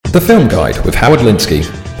The Film Guide with Howard Linsky,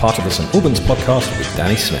 part of the St Albans podcast with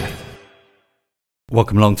Danny Smith.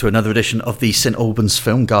 Welcome along to another edition of the St Albans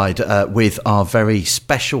Film Guide with our very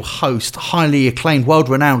special host, highly acclaimed,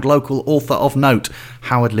 world-renowned local author of note,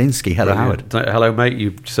 Howard Linsky. Hello, Howard. Hello, mate.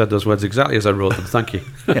 You said those words exactly as I wrote them. Thank you.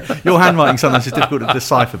 Yeah, your handwriting sometimes is difficult to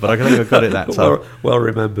decipher, but I think I got it that time. Well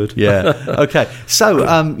remembered. Yeah. Okay.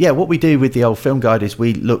 So, what we do with the old Film Guide is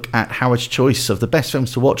we look at Howard's choice of the best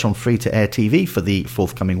films to watch on free-to-air TV for the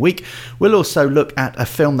forthcoming week. We'll also look at a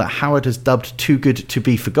film that Howard has dubbed Too Good to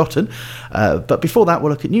Be Forgotten. But before that,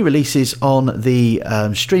 we'll look at new releases on the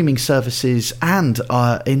streaming services and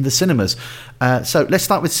in the cinemas. So let's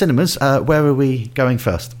start with cinemas. Where are we going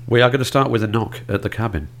first? We are going to start with A Knock at the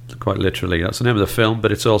Cabin, quite literally. That's the name of the film,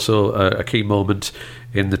 but it's also a key moment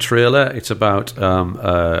in the trailer. It's about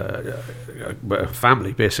a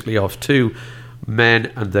family, basically, of two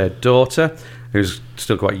men and their daughter, who's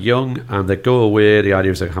still quite young, and they go away. The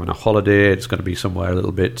idea is they're having a holiday. It's going to be somewhere a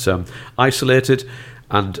little bit isolated,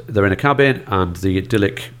 and they're in a cabin, and the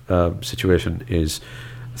idyllic situation is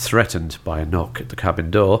threatened by a knock at the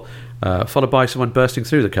cabin door, followed by someone bursting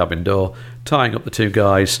through the cabin door, tying up the two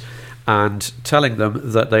guys and telling them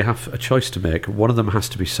that they have a choice to make. One of them has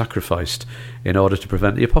to be sacrificed in order to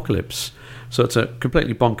prevent the apocalypse. So it's a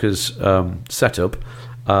completely bonkers setup,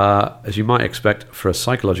 as you might expect for a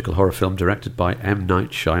psychological horror film directed by M. Night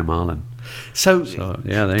Shyamalan. So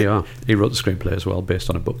yeah, there you are. He wrote the screenplay as well, based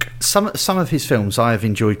on a book. Some of his films I have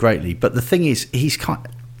enjoyed greatly, but the thing is, is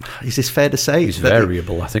this fair to say? He's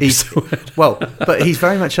variable, I think. But he's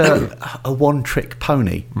very much a one-trick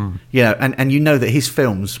pony, you know, and you know that his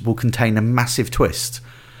films will contain a massive twist,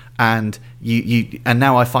 and and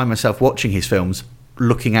now I find myself watching his films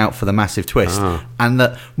looking out for the massive twist, and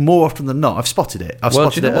that more often than not I've spotted it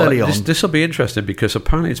early on. This will be interesting because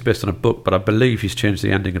apparently it's based on a book, but I believe he's changed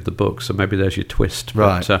the ending of the book, so maybe there's your twist.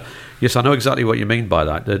 Right. But, yes, I know exactly what you mean by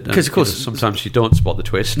that, because of course sometimes you don't spot the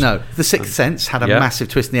twist. No, The Sixth Sense had a massive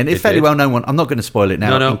twist in the end. It's a fairly well known one. I'm not going to spoil it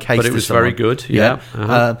now. No, but it was very good.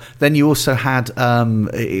 Then you also had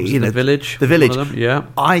The Village. The Village. Yeah,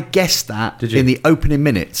 I guessed that in the opening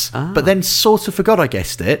minutes, but then sort of forgot I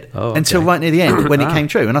guessed it until right near the end when it came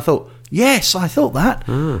true, and I thought, yes, I thought that.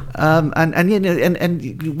 And you know,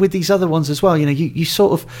 and with these other ones as well, you know, you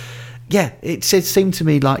sort of. Yeah, it seemed to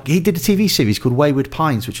me like he did a TV series called Wayward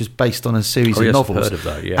Pines, which was based on a series of novels. I've heard of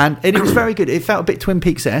that, yeah. And it was very good. It felt a bit Twin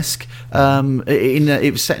Peaks-esque.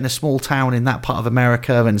 It was set in a small town in that part of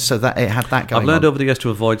America, and so that it had that going on. I've learned over the years to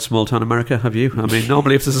avoid small town America, have you? I mean,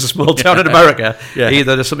 normally if there's a small town in America,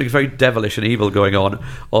 either there's something very devilish and evil going on,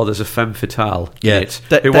 or there's a femme fatale in it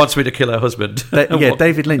who wants me to kill her husband.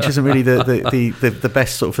 David Lynch isn't really the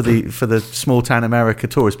best sort of for the small town America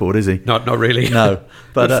tourist board, is he? Not really. No.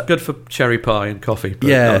 But good for cherry pie and coffee,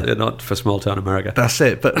 but not for small town America. That's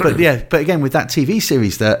it. But again, with that TV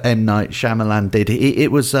series that M. Night Shyamalan did,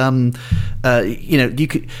 it was you know,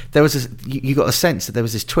 you got a sense that there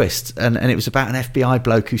was this twist, and it was about an FBI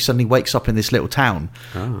bloke who suddenly wakes up in this little town,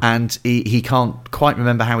 and he can't quite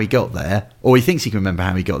remember how he got there, or he thinks he can remember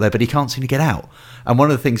how he got there, but he can't seem to get out. And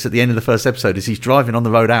one of the things at the end of the first episode is he's driving on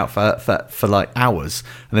the road out for like hours,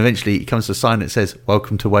 and eventually he comes to a sign that says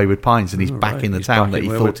 "Welcome to Wayward Pines," and he's back in the town that he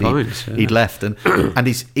thought he'd left, and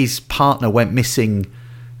his partner went missing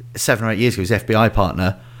 7 or 8 years ago, his FBI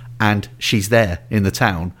partner, and she's there in the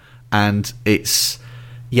town, and it's.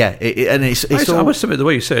 Yeah, I must admit, the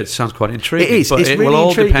way you say it sounds quite intriguing. It is. But it will really all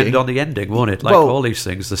intriguing. Depend on the ending, won't it? Like all these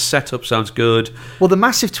things, the setup sounds good. Well, the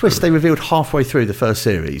massive twist they revealed halfway through the first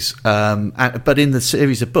series, but in the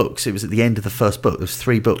series of books, it was at the end of the first book. There was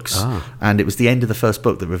 3 books, and it was the end of the first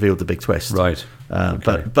book that revealed the big twist. Right.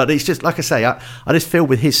 But it's just like I say, I just feel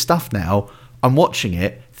with his stuff now, I'm watching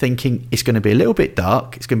it thinking it's going to be a little bit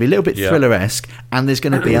dark, it's going to be a little bit thriller-esque, and there's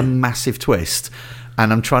going to be a massive twist,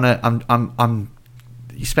 and I'm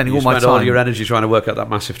spending all my time, all your energy trying to work out that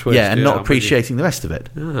massive twist, and not appreciating the rest of it.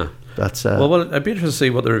 But well, I'd be interested to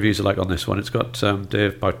see what the reviews are like on this one. It's got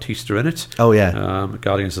Dave Bautista in it. Oh yeah,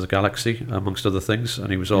 Guardians of the Galaxy, amongst other things,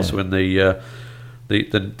 and he was also in the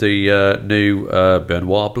new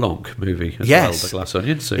Benoit Blanc movie as well, The Glass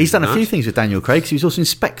Onion. So he's done a few things with Daniel Craig. He was also in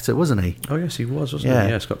Spectre, wasn't he? Oh yes, he was, wasn't he?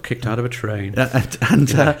 Yes, got kicked out of a train.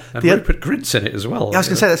 And Rupert Grint's in it as well. I was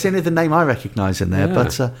going to say, that's the only other name I recognise in there.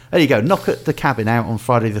 But there you go. Knock at the Cabin out on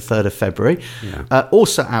Friday the 3rd of February.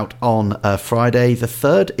 Also out on Friday the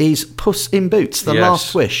 3rd is Puss in Boots, The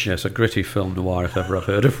Last Wish. Yes, a gritty film noir if ever I've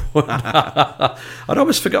heard of one. I'd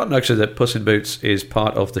almost forgotten actually that Puss in Boots is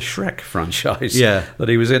part of the Shrek franchise. That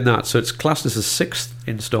he was in that. So it's classed as the 6th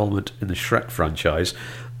instalment in the Shrek franchise.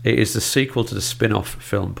 It is the sequel to the spin-off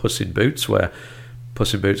film Puss in Boots, where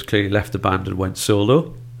Puss in Boots clearly left the band and went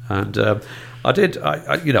solo. And I did,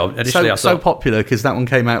 initially I thought... So popular because that one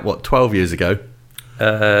came out, 12 years ago?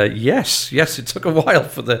 Yes, it took a while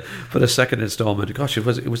for the second installment. Gosh,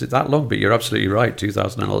 was it that long? But you're absolutely right,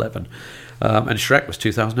 2011. And Shrek was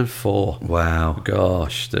 2004. Wow.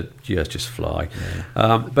 Gosh, the years just fly.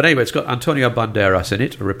 Yeah. But anyway, it's got Antonio Banderas in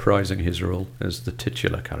it, reprising his role as the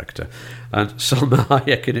titular character. And Salma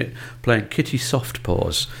Hayek in it, playing Kitty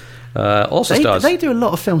Softpaws. Also stars... They do a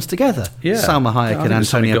lot of films together. Yeah. Salma Hayek and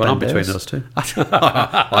Antonio Banderas. On between those two.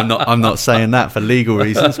 I'm not saying that for legal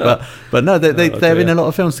reasons, but no, they're in a lot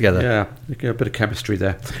of films together. Yeah, a bit of chemistry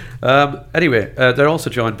there. Anyway, they're also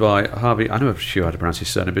joined by Harvey. I know I'm sure how to pronounce his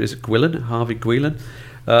surname, but is it Gwilyn? Harvey Gwilyn.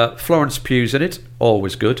 Florence Pugh's in it,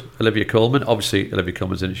 always good. Olivia Colman, obviously Olivia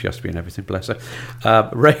Colman's in it, she has to be in everything, bless her.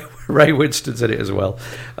 Ray Winston's in it as well.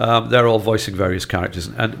 They're all voicing various characters,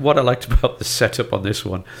 and what I liked about the setup on this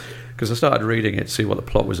one, because I started reading it to see what the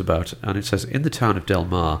plot was about, and it says, in the town of Del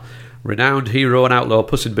Mar, renowned hero and outlaw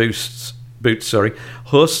Puss in Boots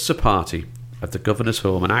hosts a party at the governor's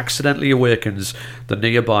home and accidentally awakens the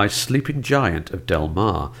nearby sleeping giant of Del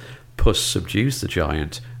Mar. Puss subdues the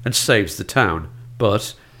giant and saves the town,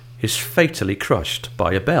 but is fatally crushed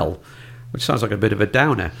by a bell, which sounds like a bit of a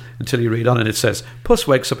downer until you read on and it says, Puss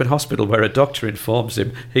wakes up in hospital where a doctor informs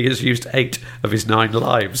him he has used 8 of his 9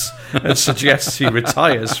 lives and suggests he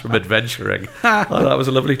retires from adventuring. Oh, that was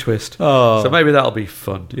a lovely twist. Oh. So maybe that'll be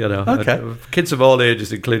fun, Okay. And, kids of all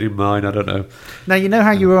ages, including mine, I don't know. Now, you know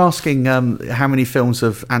how you were asking how many films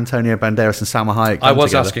of Antonio Banderas and Salma Hayek I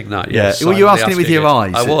was together? asking that, yes. Yeah. Well, you were asking it with your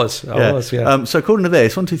eyes. I was, yeah. So according to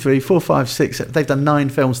this, 1, 2, 3, 4, 5, 6, they've done 9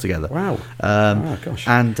 films together. Wow. Gosh.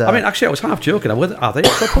 And I mean, actually, I was half joking. Are they a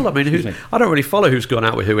couple? I mean, I don't really follow who's gone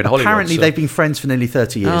out with who in Hollywood. Apparently, they've been friends for nearly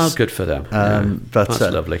 30 years. Oh, good for them. But that's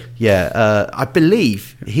lovely. Yeah, I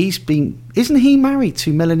believe isn't he married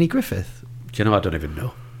to Melanie Griffith? Do you know, I don't even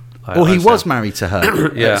know. He was married to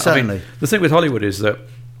her. Yeah, certainly. I mean, the thing with Hollywood is that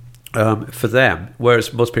for them,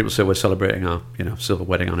 whereas most people say we're celebrating our silver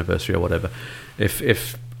wedding anniversary or whatever,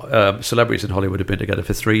 if celebrities in Hollywood have been together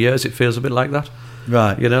for 3 years, it feels a bit like that.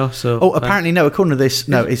 Right. So... apparently, no, according to this,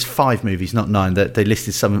 no, it's 5 movies, not 9. They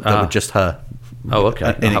listed some that were just her. Oh,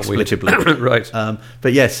 okay. Inexplicably. Right.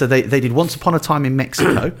 But yeah, so they did Once Upon a Time in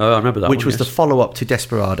Mexico. Oh, I remember that which one, was the follow-up to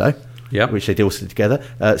Desperado. Yeah. Which they did also together.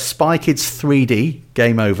 Spy Kids 3D,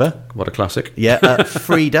 Game Over. What a classic. Yeah.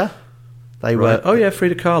 Frida. They were. Oh yeah,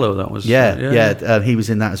 Frida Kahlo. That was. He was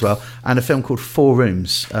in that as well, and a film called 4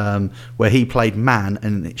 Rooms, where he played man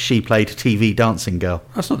and she played TV dancing girl.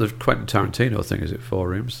 That's not the Quentin Tarantino thing, is it? 4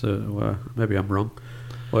 Rooms. Maybe I'm wrong.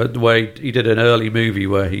 Well, the way he did an early movie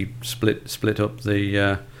where he split up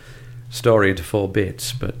the story into 4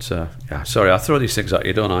 bits. But sorry, I throw these things at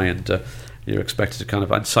you, don't I? And you're expected to kind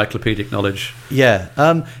of encyclopedic knowledge. Yeah,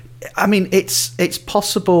 I mean, it's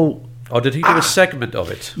possible. Or did he do a segment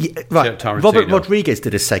of it? Yeah, right. Robert Rodriguez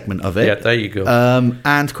did a segment of it. Yeah, there you go.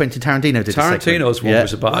 And Quentin Tarantino did a segment. Tarantino's one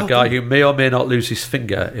was about a guy who may or may not lose his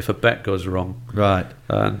finger if a bet goes wrong. Right.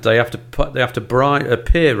 And they have to bribe,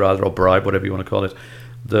 whatever you want to call it,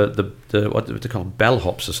 the what do they call them,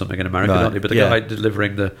 bellhops or something in America, don't they? But the guy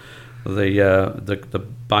delivering the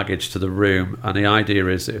baggage to the room, and the idea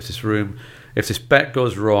is that if this bet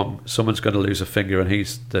goes wrong, someone's going to lose a finger, and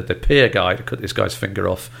he's the pay a guy to cut this guy's finger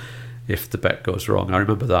off if the bet goes wrong. I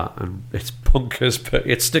remember that, and it's bonkers, but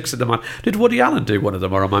it sticks in the mind. Did Woody Allen do one of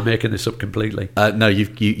them, or am I making this up completely? No,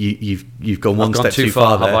 you've gone one step too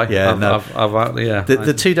far there. Have I? Yeah,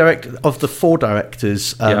 The 2 of the 4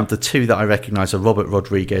 directors, the 2 that I recognise are Robert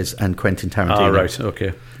Rodriguez and Quentin Tarantino. Oh, right,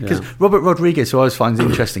 okay. Because Robert Rodriguez, who I always find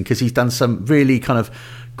interesting, because he's done some really kind of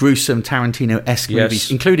gruesome Tarantino-esque movies,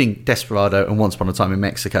 including Desperado and Once Upon a Time in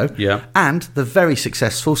Mexico, and the very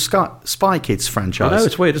successful Spy Kids franchise. I know,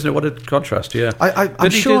 it's weird, isn't it? What a contrast, yeah.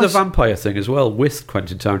 Did he do the vampire thing as well with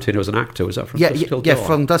Quentin Tarantino as an actor? Was that from Dusk Till Dawn? Yeah,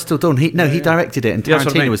 from Dusk Till Dawn. He directed it, and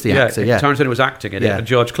Tarantino was the actor. Yeah, Tarantino was acting in it, and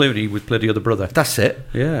George Clooney would play the other brother. That's it.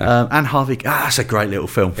 Yeah. And Harvey... that's a great little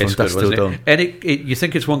film from Dusk Till Dawn. And you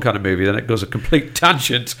think it's one kind of movie, then it goes a complete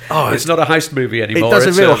tangent. Oh, it's not a heist movie anymore. It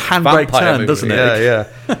does a real handbrake turn, doesn't it? Yeah.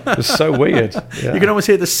 It's so weird. Yeah. You can almost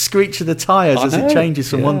hear the screech of the tyres as it changes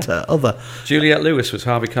from one to other. Juliette Lewis was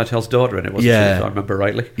Harvey Keitel's daughter in it, wasn't she, if I remember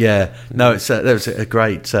rightly? Yeah. No, that was a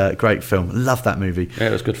great film. Love that movie. Yeah,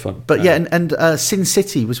 it was good fun. But and Sin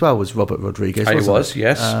City as well was Robert Rodriguez, wasn't he was,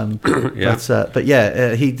 yes.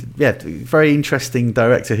 Very interesting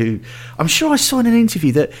director who... I'm sure I saw in an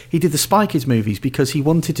interview that he did the Spy Kids movies because he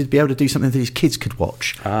wanted to be able to do something that his kids could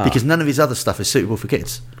watch, because none of his other stuff is suitable for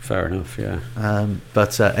kids. Fair enough, yeah.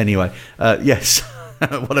 But anyway, yes.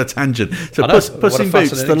 What a tangent. So I know, Puss what a in Boots,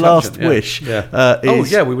 The fascinating Last tangent, yeah.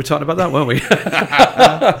 Wish. Yeah. We were talking about that, weren't we?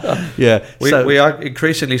 Yeah. We are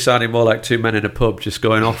increasingly sounding more like two men in a pub just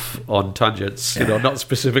going off on tangents, not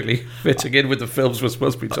specifically fitting in with the films we're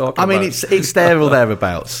supposed to be talking about. I mean, it's there or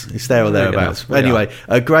thereabouts. It's there or thereabouts. Anyway,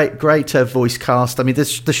 a great voice cast. I mean, the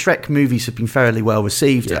Shrek movies have been fairly well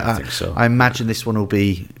received. Yeah, I think so. I imagine this one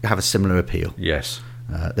will have a similar appeal. Yes.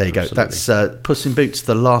 There you go. That's Puss in Boots,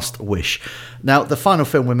 The Last Wish. Now, the final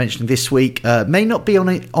film we're mentioning this week may not be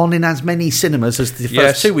on in as many cinemas as the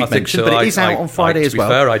first two we've mentioned, but it is out on Friday as well.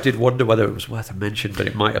 To be fair, I did wonder whether it was worth a mention, but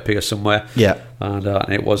it might appear somewhere. Yeah. And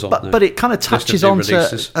it was on But it kind of touches on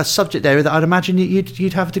a subject area that I'd imagine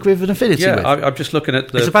you'd have a degree of an affinity with. I'm just looking at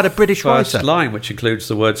the it's about a British first writer. line, which includes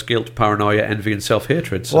the words guilt, paranoia, envy and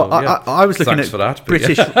self-hatred. So, well, I was looking Thanks at for that,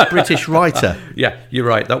 British writer. Yeah, you're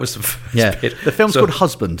right. That was the first bit. The film's called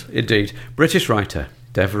Husband. Indeed. British writer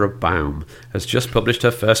Deborah Baum has just published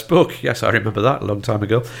her first book. Yes, I remember that a long time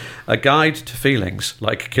ago. A guide to feelings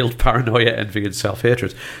like guilt, paranoia, envy and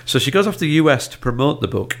self-hatred. So she goes off to the US to promote the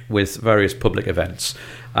book with various public events.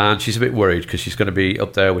 And she's a bit worried because she's going to be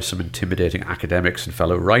up there with some intimidating academics and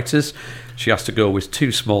fellow writers. She has to go with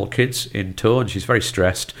 2 small kids in tow and she's very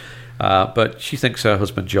stressed. But she thinks her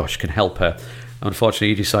husband Josh can help her. Unfortunately,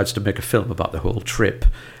 he decides to make a film about the whole trip.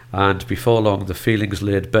 And before long, the feelings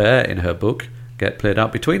laid bare in her book get played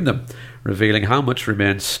out between them, revealing how much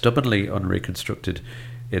remains stubbornly unreconstructed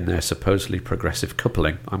in their supposedly progressive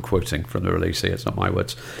coupling. I'm quoting from the release here, it's not my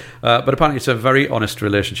words. But apparently it's a very honest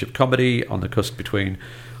relationship comedy on the cusp between,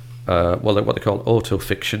 what they call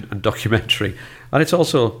auto-fiction and documentary. And it's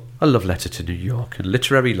also a love letter to New York and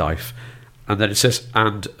literary life. And then it says,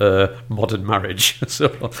 and modern marriage. So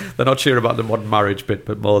they're not sure about the modern marriage bit,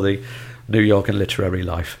 but more the New York and literary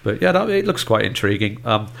life. But yeah, it looks quite intriguing.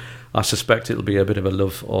 I suspect it'll be a bit of a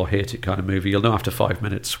love or hate it kind of movie. You'll know after 5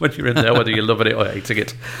 minutes when you're in there whether you're loving it or hating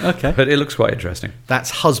it. Okay. But it looks quite interesting. That's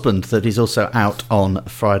Husband, that is also out on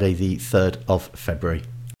Friday the 3rd of February.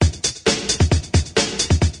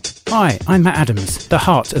 Hi, I'm Matt Adams, the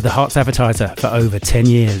heart of the Hearts advertiser for over 10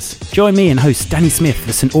 years. Join me and host Danny Smith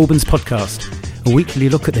for St Albans Podcast, a weekly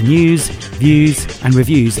look at the news, views and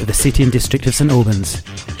reviews of the city and district of St Albans.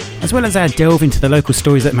 As well as our delve into the local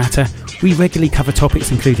stories that matter, we regularly cover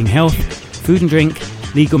topics including health, food and drink,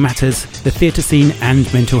 legal matters, the theatre scene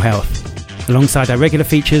and mental health. Alongside our regular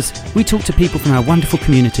features, we talk to people from our wonderful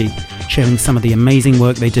community, sharing some of the amazing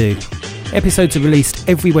work they do. Episodes are released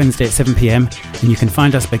every Wednesday at 7pm, and you can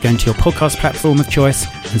find us by going to your podcast platform of choice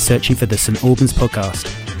and searching for the St Albans Podcast.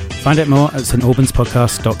 Find out more at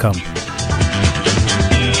stalbanspodcast.com.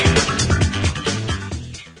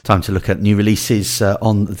 Time to look at new releases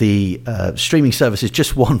on the streaming services.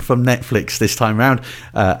 Just one from Netflix this time round,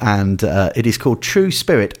 and it is called True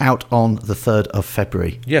Spirit, out on the 3rd of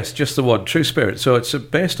February. Yes, just the one, True Spirit. So it's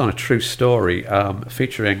based on a true story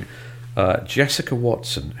featuring Jessica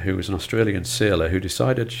Watson, who was an Australian sailor who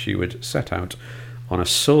decided she would set out on a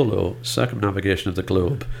solo circumnavigation of the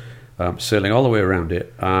globe, sailing all the way around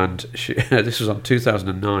it. And this was on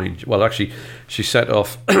 2009. Well, actually, she set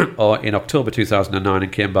off in October 2009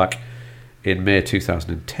 and came back in May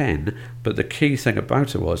 2010. But the key thing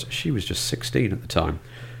about her was she was just 16 at the time,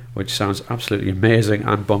 which sounds absolutely amazing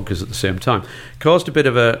and bonkers at the same time. Caused a bit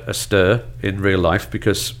of a stir in real life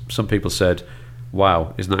because some people said,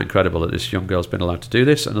 wow, isn't that incredible that this young girl's been allowed to do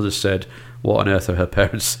this? And others said, what on earth are her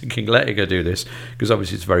parents thinking letting her do this? Because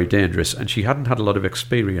obviously it's very dangerous. And she hadn't had a lot of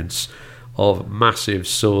experience of massive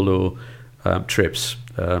solo trips,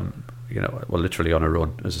 literally on her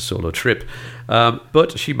own as a solo trip.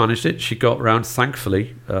 But she managed it. She got round,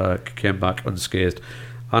 thankfully, came back unscathed.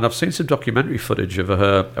 And I've seen some documentary footage of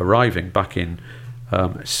her arriving back in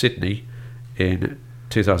Sydney in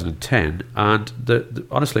 2010. And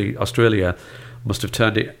honestly, Australia must have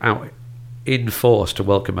turned it out in force to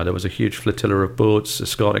welcome her. There was a huge flotilla of boats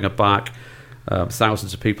escorting her back.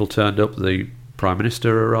 Thousands of people turned up. The Prime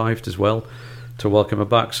Minister arrived as well to welcome her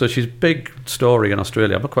back. So she's a big story in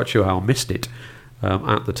Australia. I'm not quite sure how I missed it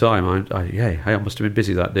at the time. I must have been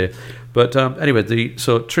busy that day. But anyway,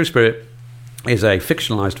 so True Spirit is a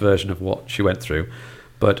fictionalised version of what she went through.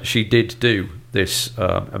 But she did do this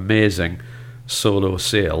amazing solo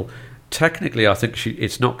sail. Technically, I think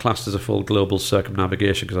it's not classed as a full global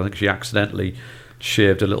circumnavigation because I think she accidentally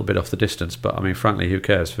shaved a little bit off the distance. But I mean, frankly, who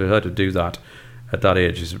cares? For her to do that at that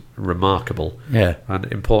age is remarkable. Yeah. And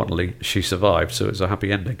importantly, she survived, so it's a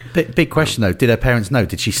happy ending. Big question though. Did her parents know?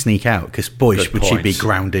 Did she sneak out? Because boy, Good would she be point.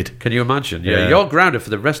 grounded. Can you imagine? Yeah. You're grounded for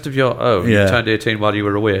the rest of your own. Yeah. You turned 18 while you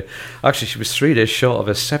were away. Actually, she was 3 days short of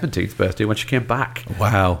her 17th birthday when she came back.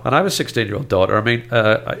 Wow. And I have a 16-year-old daughter. I mean,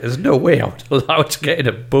 there's no way I would allow her to get in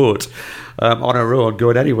a boat on her own,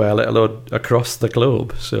 going anywhere, let alone across the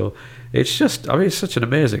globe. So it's just, I mean, it's such an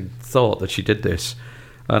amazing thought that she did this.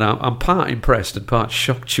 And I'm part impressed and part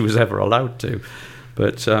shocked she was ever allowed to.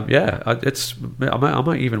 But I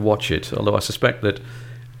might even watch it, although I suspect that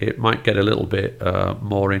it might get a little bit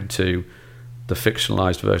more into the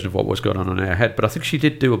fictionalised version of what was going on in her head. But I think she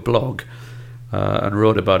did do a blog and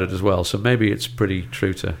wrote about it as well. So maybe it's pretty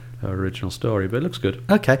true to her original story, but it looks good.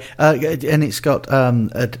 Okay, and it's got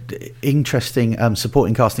an interesting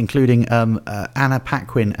supporting cast, including Anna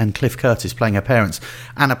Paquin and Cliff Curtis playing her parents.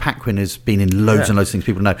 Anna Paquin has been in loads and loads of things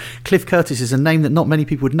people know. Cliff Curtis is a name that not many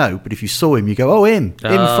people would know, but if you saw him, you go, "Oh, him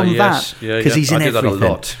from yes. that," Yeah, because he's in I do that a everything.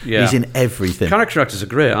 lot. Yeah. He's in everything. Character actors are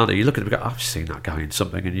great, aren't they? You look at them and go, I've seen that guy in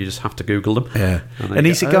something, and you just have to Google them. Yeah, and and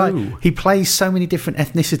he's go, a guy. "Oh." He plays so many different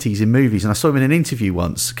ethnicities in movies, and I saw him in an interview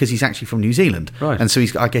once because he's actually from New Zealand, Right. and so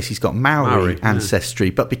I guess he's got Maori yeah. ancestry,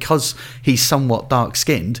 but because he's somewhat dark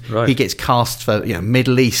skinned, Right. he gets cast for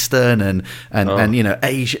Middle Eastern and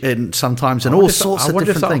Asian sometimes, and all sorts of I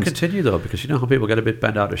wonder if different that'll things. continue though, because you know how people get a bit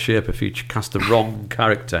bent out of shape if you cast the wrong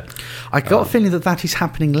character. I got a feeling that is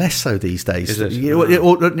happening less so these days. Is it?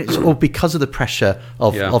 Or because of the pressure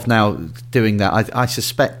of now doing that. I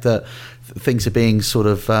suspect that things are being sort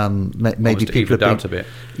of maybe people are being, out a bit.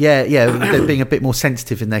 they're being a bit more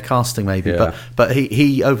sensitive in their casting maybe. Yeah. But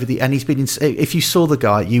he and he's been in, if you saw the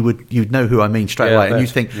guy you'd know who I mean straight away, and you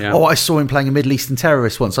think, oh, I saw him playing a Middle Eastern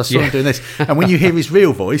terrorist once. I saw him doing this, and when you hear his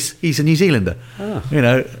real voice, he's a New Zealander.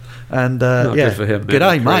 And good for him. Good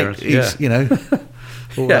day, mate. He's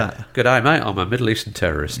all that. Good day, mate. I'm a Middle Eastern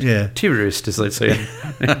terrorist. Yeah. Terrorist, as they say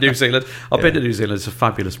in New Zealand. I've been to New Zealand. It's a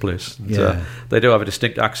fabulous place. And, they do have a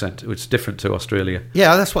distinct accent, which is different to Australia.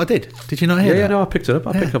 Yeah, that's what I did. Did you not hear that? Yeah, no, I picked it up.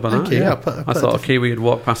 I picked up on thank that. you. Yeah. I I thought a Kiwi had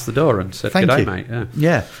walked past the door and said, Thank "Good day, you. mate." Yeah.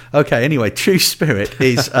 Yeah. Okay. Anyway, True Spirit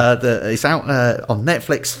is it's out on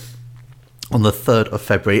Netflix on the 3rd of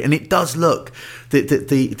February, and it does look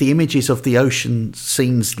the images of the ocean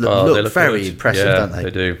scenes They look very good. impressive, Yeah, don't they?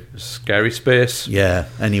 They do. Scary space. Yeah.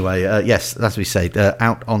 Anyway, yes, as we say,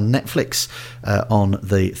 out on Netflix on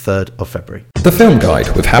the 3rd of February. The Film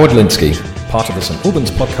Guide with Howard Linsky, part of the St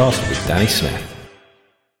Albans podcast with Danny Smith.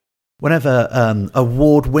 Whenever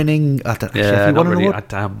award-winning, I don't know. Yeah, if you not won an really.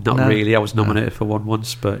 award? Not No. really. I was nominated for one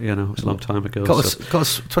once, but it was a long time ago. Got a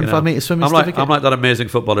 25-metre swimming I'm certificate. like that amazing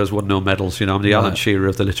footballer who's won no medals. I'm the Alan Shearer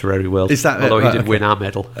of the literary world. Is that it? although Right, he did okay. win our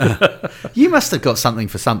medal. You must have got something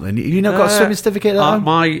for something. You not got a swimming certificate at home?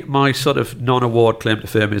 My sort of non-award claim to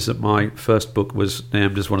fame is that my first book was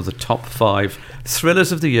named as one of the top 5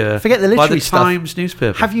 thrillers of the year. Forget the by literary the stuff. Times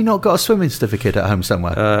newspaper. Have you not got a swimming certificate at home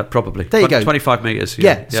somewhere? Probably. There you go. 25 metres.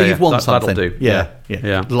 Yeah, so you've won something. That'll do.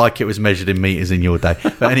 Yeah. Like it was measured in metres in your day.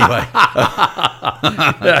 But anyway,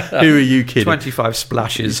 who are you kidding? 25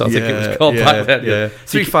 splashes, I think it was called back then. Yeah.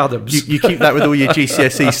 3 fathoms. You keep that with all your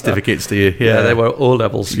GCSE certificates, do you? Yeah, they were O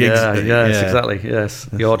levels. Yeah, Yes, yeah. exactly. Yes,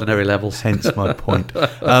 the ordinary levels. Hence my point.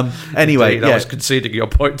 Anyway, Indeed, I was conceding your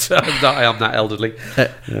point that I am that elderly.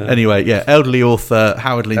 Anyway, elderly author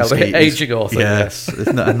Howard Linsky. Aging author, yes.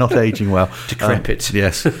 Not aging well. Decrepit.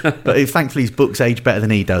 Yes. But thankfully his books age better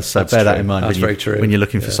than he does, so That's bear that true. in mind That's very true. when you're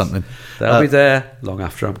looking for Yes. something. They'll be there long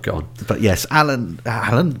after I'm gone. But yes, Alan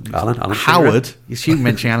Shearer. Howard, you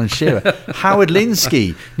mentioning Alan Shearer. Howard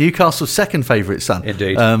Linsky, Newcastle's second favourite son.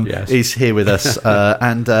 Indeed, yes. Is here with us.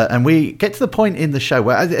 And we get to the point in the show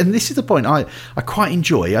where, and this is the point I quite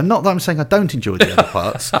enjoy. And not that I'm saying I don't enjoy the other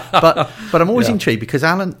parts, but I'm always intrigued because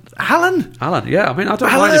Alan, Yeah, I mean, I don't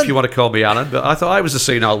mind Alan. if you want to call me Alan, but I thought I was a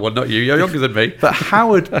senile one, not you. You're younger than me. but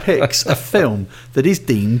Howard picks a film that is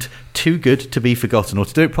deemed too good to be forgotten, or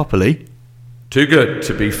to do it properly, Too good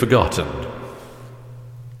to be forgotten.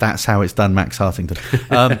 that's how it's done, Max Hartington.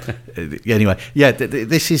 Anyway,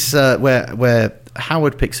 this is where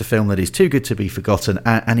Howard picks a film that is too good to be forgotten,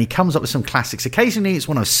 and he comes up with some classics. Occasionally it's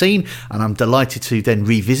one I've seen and I'm delighted to then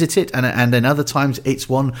revisit it, and then other times it's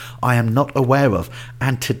one I am not aware of,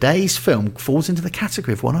 and today's film falls into the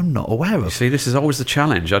category of one I'm not aware of. See, this is always the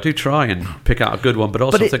challenge. I do try and pick out a good one, but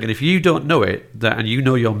also thinking if you don't know it and you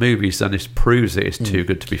know your movies, then it proves that it's too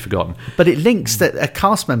good to be forgotten. But it links, that a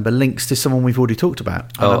cast member links to someone we've already talked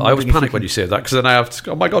about. know. I'm I always wondering if panic when you say that because then I have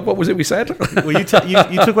to. Oh my God, what was it we said? Well, you talk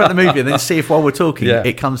about the movie and then see if while we're talking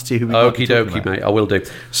it comes to who we might be Okie talking dokie, about. mate. I will do.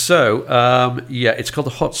 So, it's called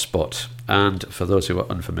The Hot Spot. And for those who are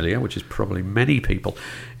unfamiliar, which is probably many people,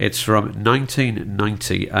 it's from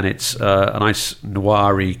 1990 and it's a nice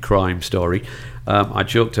noir-y crime story. I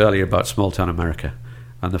joked earlier about small-town America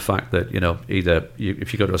and the fact that,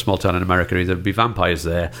 if you go to a small town in America, either be vampires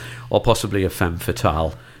there or possibly a femme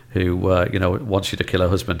fatale who wants you to kill her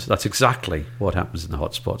husband. That's exactly what happens in The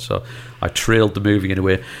Hot Spot. So I trailed the movie in a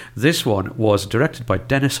way. This one was directed by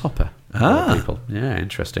Dennis Hopper. People. Yeah,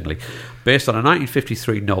 interestingly. Based on a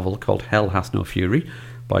 1953 novel called Hell Hath No Fury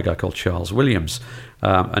by a guy called Charles Williams.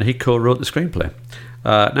 And he co-wrote the screenplay.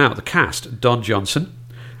 Now, the cast, Don Johnson,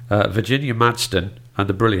 Virginia Madsen, and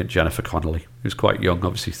the brilliant Jennifer Connelly, who's quite young,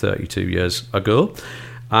 obviously 32 years ago.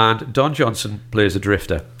 And Don Johnson plays a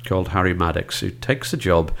drifter called Harry Maddox, who takes a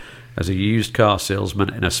job as a used car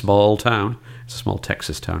salesman in a small town. It's a small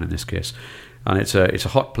Texas town in this case. And it's a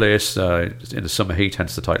hot place in the summer heat,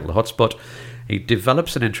 hence the title, The Hot Spot. He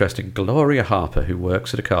develops an interest in Gloria Harper, who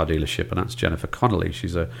works at a car dealership, and that's Jennifer Connelly.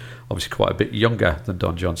 She's obviously quite a bit younger than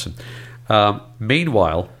Don Johnson.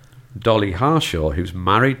 Meanwhile, Dolly Harshaw, who's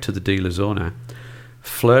married to the dealer's owner,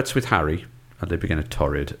 flirts with Harry, and they begin a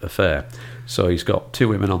torrid affair. So he's got two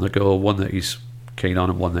women on the go, one that he's keen on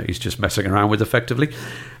and one that he's just messing around with effectively.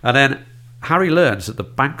 And then Harry learns that the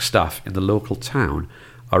bank staff in the local town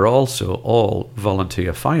are also all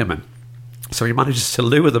volunteer firemen. So he manages to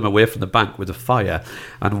lure them away from the bank with a fire,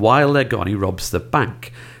 and while they're gone, he robs the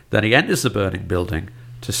bank. Then he enters the burning building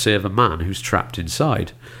to save a man who's trapped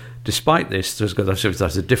inside. Despite this,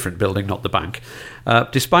 that's a different building, not the bank.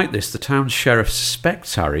 Despite this, the town's sheriff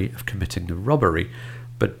suspects Harry of committing the robbery,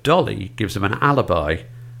 but Dolly gives him an alibi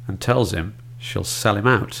and tells him she'll sell him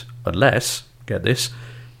out unless, get this,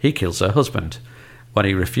 he kills her husband. When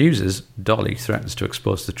he refuses, Dolly threatens to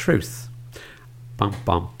expose the truth. Bum,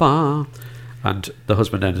 bum, bum. And the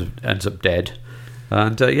husband ends up dead.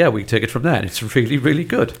 And we take it from there. It's really, really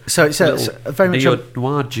good. So it's a very much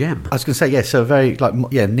neo-noir gem. I was going to say, so very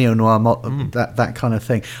neo-noir, that kind of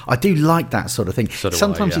thing. I do like that sort of thing.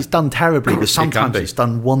 Sometimes it's done terribly, but sometimes it's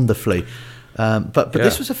done wonderfully. But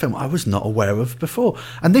this was a film I was not aware of before,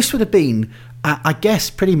 and this would have been, I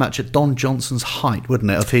guess, pretty much at Don Johnson's height,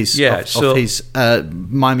 wouldn't it? Of his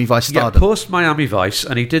Miami Vice stardom. Post Miami Vice,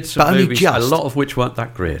 and he did some movies, a lot of which weren't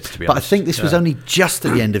that great, to be honest. But I think this was only just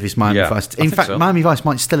at the end of his Miami Vice. In fact, Miami Vice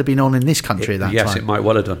might still have been on in this country at that time. Yes, it might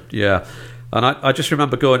well have done. Yeah. And I just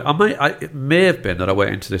remember going, it may have been that I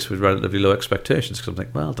went into this with relatively low expectations because I'm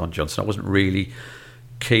like, well, Don Johnson, I wasn't really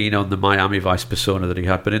keen on the Miami Vice persona that he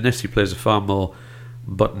had, but in this he plays a far more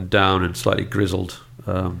buttoned down and slightly grizzled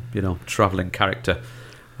travelling character.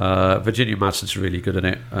 Virginia Madsen's really good in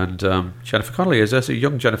it, and Jennifer Connelly is a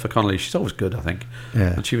young Jennifer Connelly. She's always good, I think,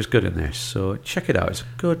 and she was good in this, so check it out. It's a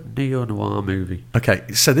good neo-noir movie. Okay,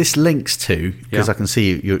 so this links to, because I can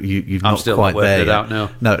see you've not quite there yet.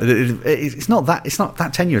 No, it's not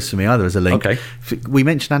that tenuous for me either as a link. Okay. We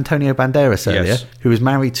mentioned Antonio Banderas earlier, who was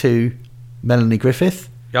married to Melanie Griffith.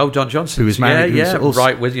 Oh, Don Johnson. Who was married.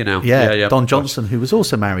 Right with you now. Yeah, Don Johnson, who was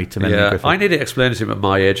also married to Melanie Griffith. I need it explained to him at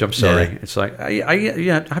my age. I'm sorry. Yeah. It's like,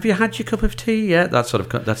 have you had your cup of tea yet? That's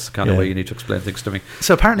the kind of way you need to explain things to me.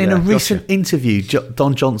 So apparently, in a recent interview,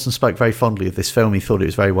 Don Johnson spoke very fondly of this film. He thought it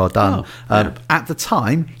was very well done. At the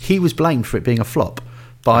time, he was blamed for it being a flop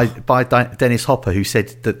by Dennis Hopper, who said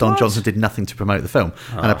that Don Johnson did nothing to promote the film,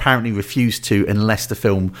 and apparently refused to unless the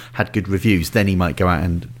film had good reviews. Then he might go out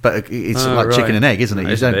but it's like chicken and egg, isn't it?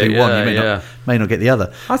 You don't do one, you may not get the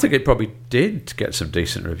other. I think it probably did get some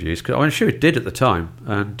decent reviews. Cause I'm sure it did at the time,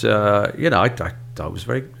 and I thought it was a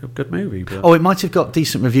very good movie. But it might have got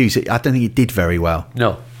decent reviews. I don't think it did very well.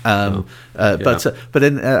 No. But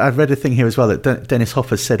then I've read a thing here as well that Dennis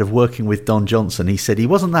Hopper said of working with Don Johnson. He said he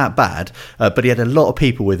wasn't that bad, but he had a lot of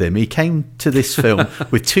people with him. He came to this film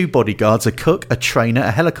with 2 bodyguards, a cook, a trainer, a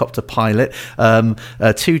helicopter pilot,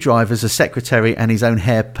 2 drivers, a secretary, and his own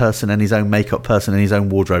hair person, and his own makeup person, and his own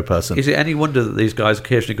wardrobe person. Is it any wonder that these guys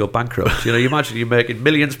occasionally go bankrupt? You imagine you're making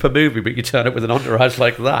millions per movie, but you turn up with an entourage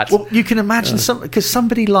like that. Well, you can imagine because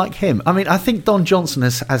somebody like him. I mean, I think Don Johnson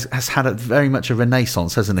has had very much a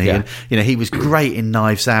renaissance, hasn't he? Yeah. And he was great in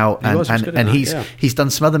Knives Out, he's done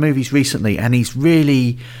some other movies recently, and he's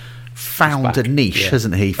really found a niche,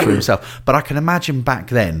 hasn't he, for himself? But I can imagine back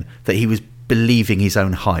then that he was believing his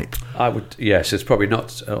own hype. Yes, it's probably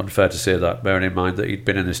not unfair to say that, bearing in mind that he'd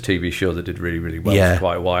been in this TV show that did really, really well for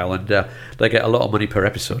quite a while, and they get a lot of money per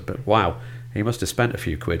episode, but wow, he must have spent a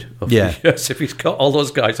few quid over Yeah. the years if he's got all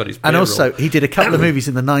those guys on his payroll. And also, he did a couple of movies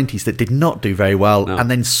in the 90s that did not do very well, No.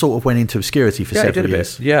 and then sort of went into obscurity for Yeah, he several did a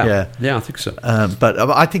years. bit. Yeah, I think so. But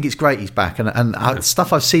I think it's great he's back, and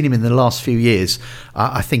stuff I've seen him in the last few years,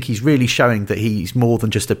 I think he's really showing that he's more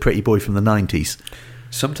than just a pretty boy from the 90s.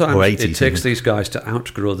 Sometimes Or it 80s takes even. these guys to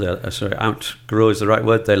outgrow outgrow is the right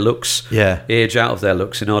word, their looks, Yeah. age out of their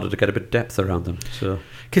looks in order to get a bit of depth around them. So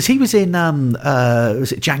Because he was in,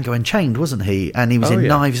 was it Django Unchained, wasn't he? And he was in yeah.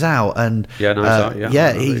 Knives Out. And, Yeah, Knives Out, yeah.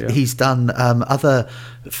 I remember, yeah. He's done other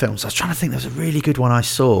films. I was trying to think, there was a really good one I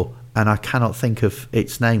saw, and I cannot think of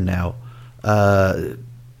its name now. No,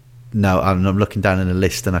 I'm looking down in a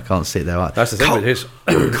list and I can't see it there. that's the thing with his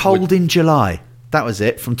Cold in July. That was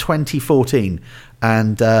it, from 2014.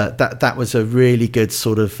 And that was a really good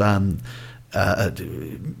sort of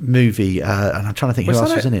movie. And I'm trying to think who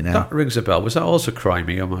else was in it now. That rings a bell. Was that also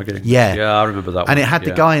crimey? Am I getting? Yeah. Yeah, I remember that one. And it had the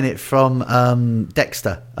Yeah. guy in it from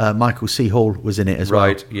Dexter. Michael C. Hall was in it as well.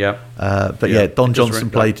 Right, yeah. But Yeah, Don it does Johnson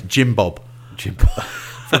ring played Jim Bob. Jim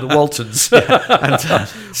from the Waltons. And When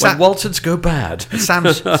Sam, Waltons go bad. Sam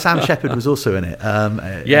Shepard was also in it.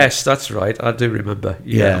 Yes, that's right. I do remember.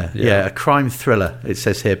 Yeah, a crime thriller, it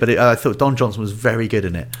says here. But I thought Don Johnson was very good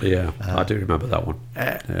in it. Yeah, I do remember that one.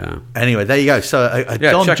 Yeah. Anyway, there you go. So a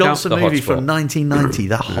Yeah, Don check out Johnson The movie Hotspot. from 1990,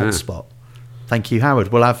 The Hotspot. Thank you,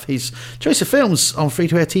 Howard. We'll have his choice of films on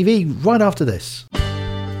free-to-air TV right after this.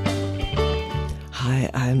 Hi,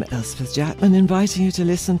 I'm Elspeth Jackman, inviting you to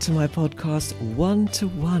listen to my podcast, One to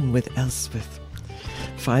One with Elspeth.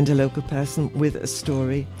 Find a local person with a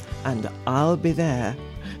story, and I'll be there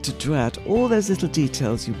to draw out all those little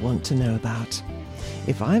details you want to know about.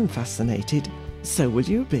 If I'm fascinated, so will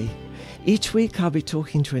you be. Each week I'll be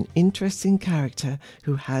talking to an interesting character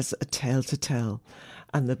who has a tale to tell.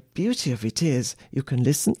 And the beauty of it is you can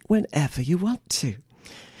listen whenever you want to.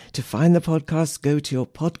 To find the podcast, go to your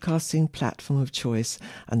podcasting platform of choice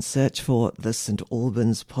and search for the St.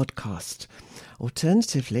 Albans Podcast.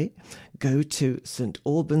 Alternatively, go to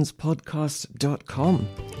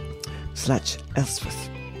stalbanspodcast.com/Elspeth.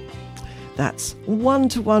 That's One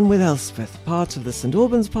to One with Elspeth, part of the St.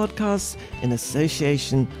 Albans Podcast in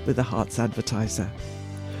association with the Hearts Advertiser.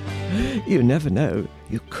 You never know,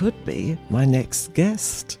 you could be my next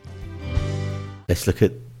guest. Let's look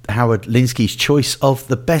at Howard Linsky's choice of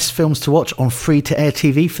the best films to watch on free-to-air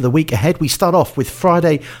TV for the week ahead. We start off with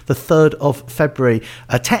Friday, the 3rd of February,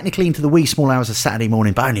 technically into the wee small hours of Saturday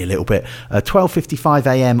morning, but only a little bit. 12:55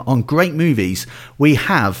 a.m. on Great Movies, we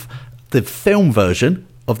have the film version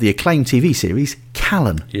of the acclaimed TV series,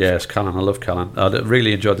 Callan. Yes, Callan. I love Callan. I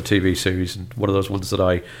really enjoyed the TV series, and one of those ones that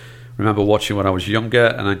I remember watching when I was younger,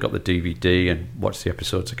 and I got the DVD and watched the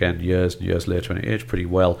episodes again years and years later, and it aged pretty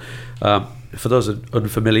well. For those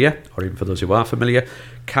unfamiliar, or even for those who are familiar,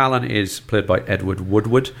 Callan is played by Edward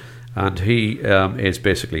Woodward, and he is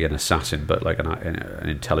basically an assassin, but like an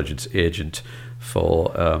intelligence agent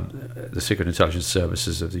for the Secret Intelligence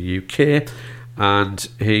Services of the UK. And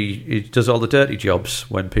he does all the dirty jobs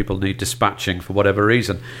when people need dispatching for whatever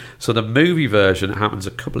reason. So the movie version happens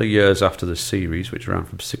a couple of years after the series, which ran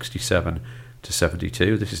from 67 to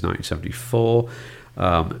 72. This is 1974.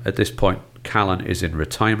 At this point, Callan is in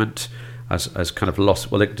retirement, as kind of lost.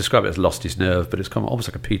 Well, they describe it as lost his nerve, but it's kind of almost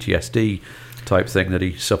like a PTSD type thing that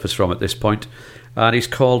he suffers from at this point. And he's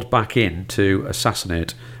called back in to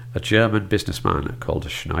assassinate a German businessman called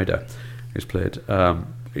Schneider, who's played.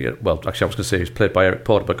 Well, actually, I was going to say he's played by Eric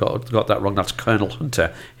Porter, but got that wrong. That's Colonel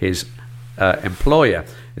Hunter. His employer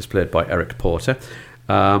is played by Eric Porter,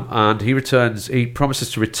 and he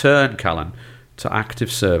promises to return Callan to active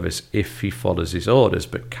service if he follows his orders.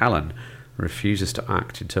 But Callan refuses to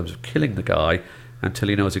act in terms of killing the guy until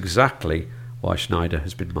he knows exactly why Schneider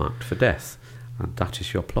has been marked for death. And that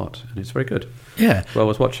is your plot, and it's very good. Yeah, well, I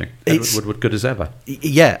was watching. Edward Woodward, good as ever.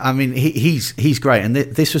 Yeah, I mean he's great, and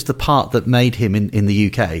this was the part that made him in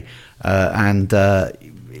the UK,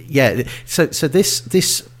 So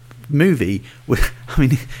this movie, I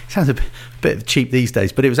mean, it sounds a bit cheap these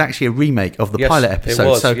days, but it was actually a remake of the pilot episode. It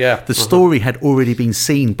was, so yeah. The story had already been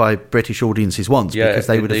seen by British audiences once, because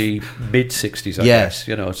they would have the mid 60s, I guess,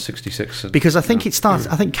 66. Because I think it started.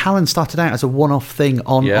 I think Callan started out as a one-off thing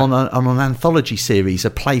on an anthology series, a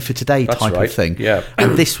Play for Today type of thing. Yeah,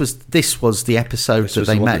 and this was the episode that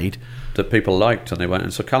they made that people liked, and they went.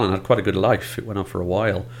 And so Callan had quite a good life. It went on for a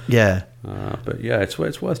while. Yeah. But yeah, it's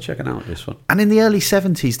worth checking out, this one. And in the early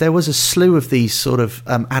 70s, there was a slew of these sort of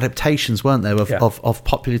adaptations, weren't there, of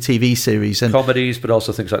popular TV series and comedies, but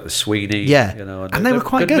also things like The Sweeney. Yeah, and they were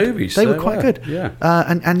quite good. Movies, they were quite good.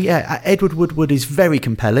 Yeah, Edward Woodward is very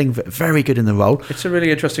compelling, very good in the role. It's a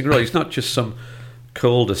really interesting role. He's not just some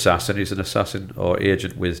cold assassin. He's an assassin or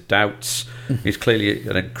agent with doubts. He's clearly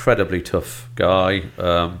an incredibly tough guy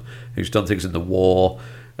who's done things in the war,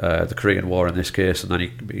 the Korean War in this case, and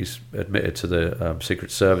then he's admitted to the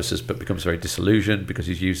secret services, but becomes very disillusioned because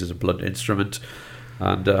he's used as a blunt instrument.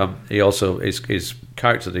 And he also, his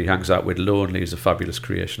character that he hangs out with, Lonely, is a fabulous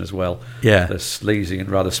creation as well. Yeah. The sleazy and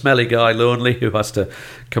rather smelly guy, Lonely, who has to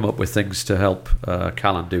come up with things to help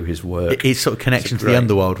Callan do his work. It's sort of connection to the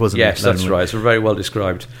underworld, wasn't it? Yes, that's right. It's a very well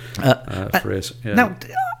described phrase. Yeah. Now,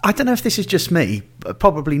 I don't know if this is just me, but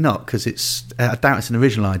probably not, because I doubt it's an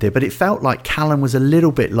original idea, but it felt like Callan was a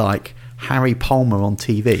little bit like Harry Palmer on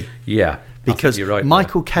TV. Yeah. Because you're right,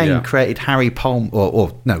 Michael Caine created Harry Palmer,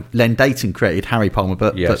 or no, Len Dayton created Harry Palmer,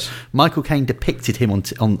 but Michael Caine depicted him on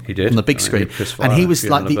the big screen, and he was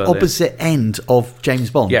like the opposite end of James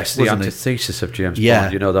Bond. Yes, the antithesis of James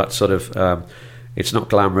Bond. You know, that sort of. It's not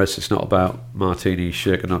glamorous. It's not about martinis,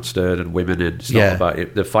 shaken not stirred, and women. And it's not about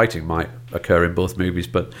it. The fighting might occur in both movies,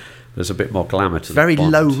 but there's a bit more glamour to very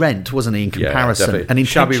Bond. Low rent, wasn't he, in comparison? Yeah, and in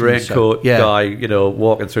shabby raincoat guy, you know,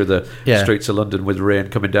 walking through the streets of London with rain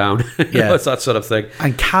coming down. It's that sort of thing.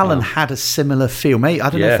 And Callan had a similar feel. Mate, I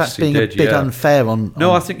don't know if that's being a bit unfair on.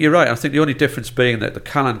 No, I think you're right. I think the only difference being that the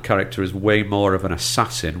Callan character is way more of an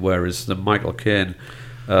assassin, whereas the Michael Caine,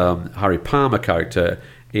 Harry Palmer character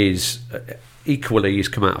is equally, he's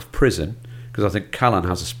come out of prison, because I think Callan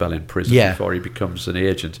has a spell in prison before he becomes an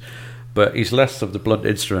agent. But he's less of the blunt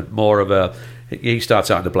instrument, more of a. He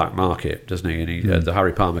starts out in the black market, doesn't he? And the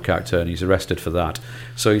Harry Palmer character, and he's arrested for that.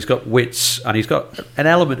 So he's got wits, and he's got an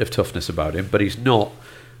element of toughness about him, but he's not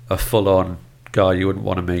a full-on guy you wouldn't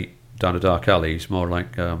want to meet down a dark alley. He's more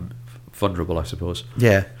like vulnerable, I suppose.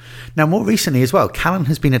 Yeah. Now, more recently as well, Callan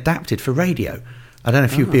has been adapted for radio. I don't know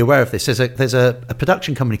if you'd be aware of this. There's a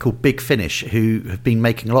production company called Big Finish who have been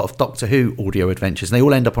making a lot of Doctor Who audio adventures, and they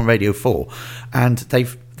all end up on Radio 4. And they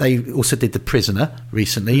also did The Prisoner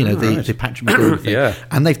recently, you know, the Patrick McGowan thing.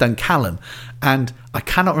 And they've done Callan. And I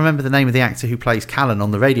cannot remember the name of the actor who plays Callan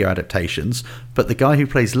on the radio adaptations, but the guy who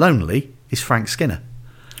plays Lonely is Frank Skinner.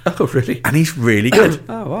 Oh, really? And he's really good.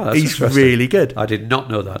 Oh, wow, that's he's really good. I did not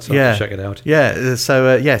know that, so I'll have to check it out. Yeah,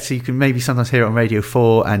 so so you can maybe sometimes hear it on Radio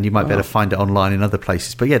 4, and you might be able to find it online in other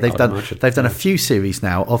places. But yeah, they've done a few series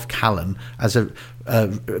now of Callan as a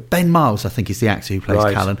Ben Miles, I think, is the actor who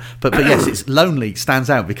plays Callan. But yes, it's Lonely stands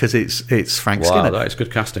out because it's Frank Skinner. Wow, that is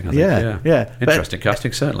good casting. I think. Yeah. Interesting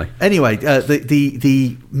casting, certainly. Anyway,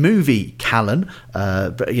 the movie Callan,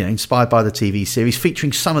 inspired by the TV series,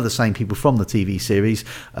 featuring some of the same people from the TV series,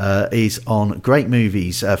 is on Great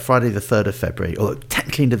Movies Friday the 3rd of February, or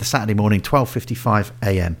technically into the Saturday morning, 12:55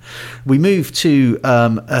 a.m. We move to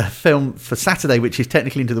a film for Saturday, which is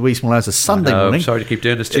technically into the wee small hours of Sunday morning. I'm sorry to keep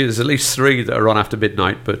doing this to you. There's at least 3 that are on after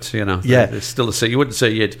midnight, but you know, there's still a you wouldn't say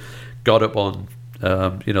you'd got up on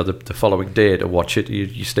the following day to watch it.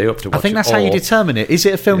 You stay up to watch it. I think that's how you determine it. Is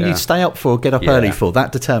it a film you'd stay up for or get up early for?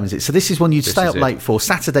 That determines it. So this is one you'd stay up late for.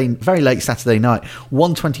 Saturday, very late Saturday night,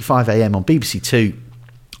 1:25 a.m. on BBC Two.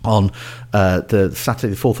 On the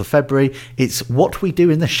Saturday the 4th of February. It's What We Do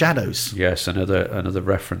in the Shadows. Yes, another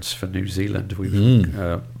reference for New Zealand we've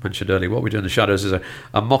mentioned earlier. What We Do in the Shadows is a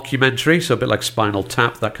mockumentary, so a bit like Spinal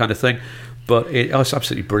Tap, that kind of thing. But it's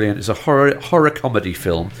absolutely brilliant. It's a horror comedy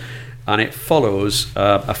film, and it follows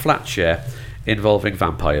a flat share involving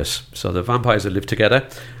vampires. So the vampires that live together,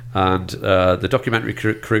 and the documentary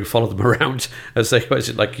crew follow them around as they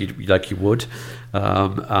like you would,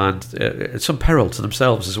 and it's some peril to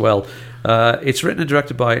themselves as well. It's written and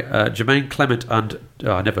directed by Jermaine Clement and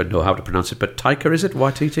I never know how to pronounce it, but Taika, is it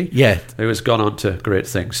Waititi? Yeah, who has gone on to great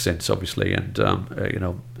things since, obviously, and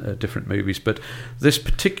different movies. But this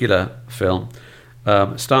particular film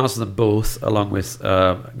stars them both, along with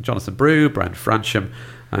Jonathan Brew, Brian Fransham,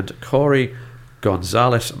 and Corey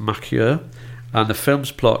Gonzalez Macier. And the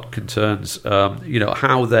film's plot concerns,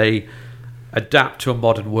 how they adapt to a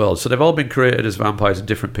modern world. So they've all been created as vampires in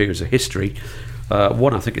different periods of history.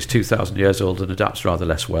 One, I think, is 2,000 years old and adapts rather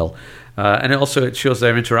less well. And it shows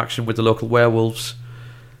their interaction with the local werewolves.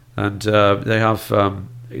 And they have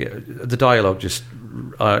the dialogue just,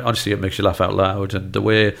 honestly, it makes you laugh out loud. And the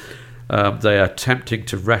way they are attempting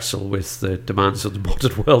to wrestle with the demands of the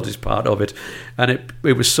modern world is part of it. And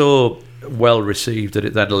it was so well received that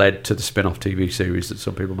it then led to the spin-off TV series that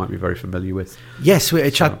some people might be very familiar with. Yes,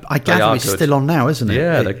 which I gather is still on now, isn't it?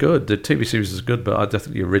 Yeah, they're good. The TV series is good, but I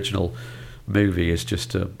think the original movie is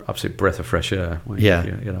just an absolute breath of fresh air.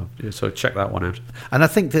 So check that one out. And I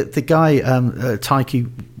think that the guy Taika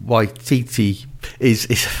Waititi is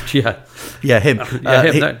him. Him.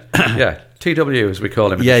 TW, as we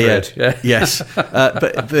call him in Yeah, the trade. yes.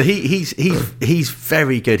 But he's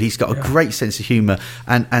very good. He's got a great sense of humour,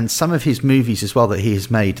 and some of his movies as well that he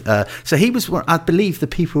has made. So he was, I believe, the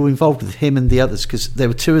people involved with him and the others, because there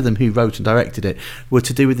were two of them who wrote and directed it, were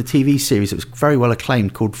to do with the TV series that was very well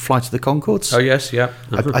acclaimed called Flight of the Conchords. Oh yes, yeah.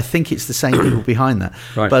 I think it's the same people behind that.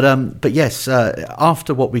 Right. But yes,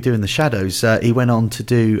 after What We Do in the Shadows, he went on to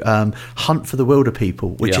do Hunt for the Wilder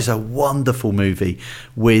People, which is a wonderful movie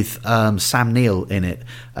with Sam Neill in it,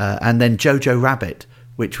 and then Jojo Rabbit,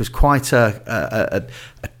 which was quite a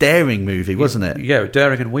daring movie, wasn't it? Yeah,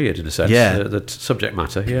 daring and weird in a sense. Yeah. The subject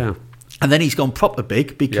matter. Yeah. And then he's gone proper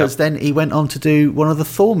big because then he went on to do one of the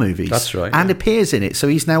Thor movies. That's right, and yeah. appears in it. So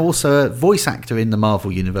he's now also a voice actor in the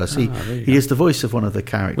Marvel Universe. He is the voice of one of the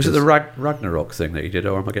characters. Was it the Ragnarok thing that he did,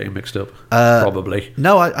 or am I getting mixed up? Probably.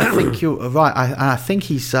 No, I think you're right. I think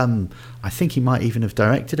he's. I think he might even have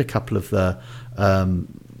directed a couple of the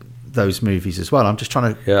those movies as well. I'm just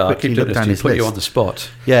trying to I quickly keep look doing down this his to put list. you on the spot.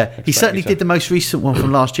 Yeah, he certainly did the most recent one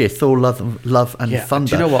from last year, Thor: Love and Thunder.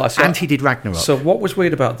 Do you know what? And he did Ragnarok. So what was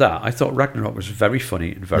weird about that? I thought Ragnarok was very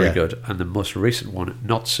funny and very Yeah. good, and the most recent one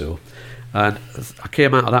not so. And I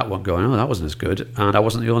came out of that one going, "Oh, that wasn't as good," and I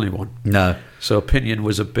wasn't the only one. No. So opinion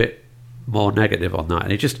was a bit more negative on that,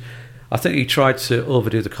 and I think he tried to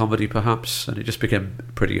overdo the comedy perhaps, and it just became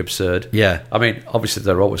pretty absurd. Yeah. I mean, obviously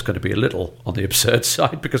they're always going to be a little on the absurd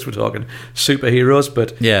side because we're talking superheroes,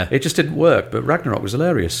 but Yeah. it just didn't work. But Ragnarok was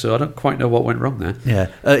hilarious, so I don't quite know what went wrong there.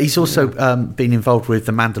 Yeah, he's also been involved with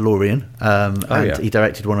The Mandalorian, and he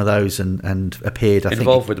directed one of those and appeared. I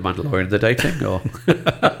Involved with the Mandalorian, the dating, or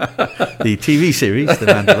the TV series, The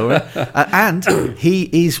Mandalorian, and he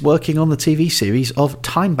is working on the TV series of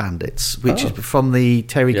Time Bandits, which is from the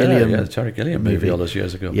Terry Gilliam. the Terry Gilliam movie all those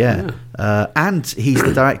years ago. Yeah. And he's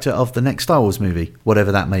the director of the next Star Wars movie,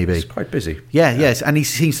 whatever that may be. He's quite busy. Yes, and he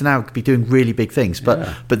seems to now be doing really big things.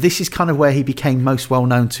 But this is kind of where he became most well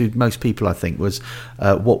known to most people, I think, was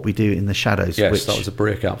What We Do in the Shadows. Yes, that was a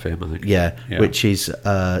breakout for him, I think. Yeah, which is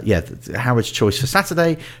Howard's choice for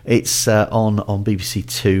Saturday. It's on BBC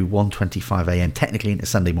Two, 1:25 a.m. Technically into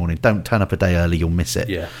Sunday morning. Don't turn up a day early; you'll miss it.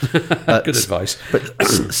 Yeah, good advice. But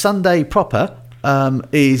Sunday proper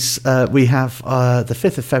is we have the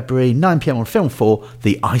 5th of February, 9 p.m. on Film 4,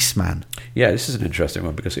 The Iceman. Yeah, this is an interesting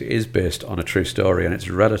one because it is based on a true story and it's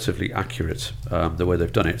relatively accurate the way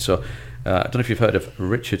they've done it. So I don't know if you've heard of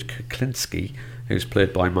Richard Kuklinski, who's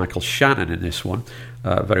played by Michael Shannon in this one,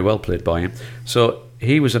 very well played by him. So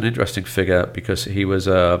he was an interesting figure because he was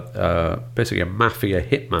basically a mafia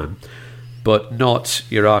hitman, but not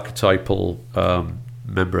your archetypal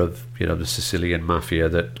member of the Sicilian mafia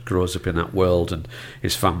that grows up in that world and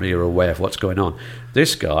his family are aware of what's going on.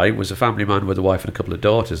 This guy was a family man with a wife and a couple of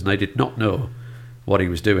daughters, and they did not know what he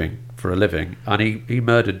was doing for a living, and he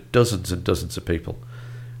murdered dozens and dozens of people,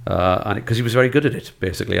 and because he was very good at it,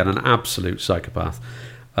 basically, and an absolute psychopath,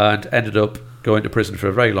 and ended up going to prison for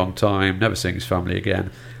a very long time, never seeing his family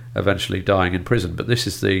again, eventually dying in prison. But this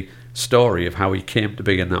is the story of how he came to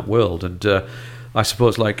be in that world, and I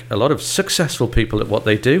suppose, like a lot of successful people at what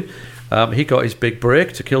they do, he got his big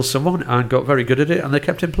break to kill someone and got very good at it, and they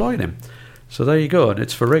kept employing him. So there you go, and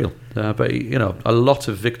it's for real. But a lot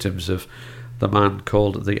of victims of the man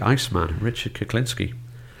called the Iceman, Richard Kuklinski.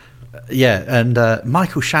 Yeah, and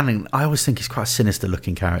Michael Shannon, I always think he's quite a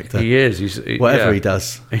sinister-looking character. He is. Whatever he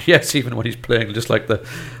does. Yes, even when he's playing just like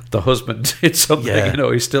the husband in something,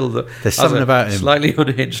 he's still there's something about him, slightly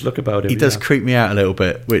unhinged look about him. He does creep me out a little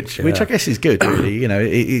bit, which I guess is good.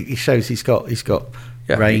 Really, he shows he's got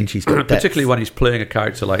range. He's got depth. Particularly when he's playing a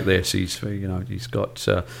character like this. He's got.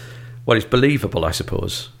 He's believable, I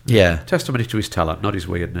suppose. Yeah. Testimony to his talent, not his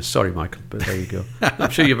weirdness. Sorry, Michael, but there you go. I'm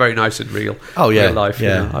sure you're very nice in real life.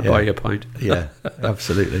 I'd buy you a pint. Yeah,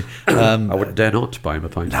 absolutely. I wouldn't dare not buy him a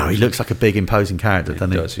pint. No, he looks like a big, imposing character,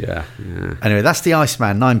 doesn't he? He does, yeah. Anyway, that's The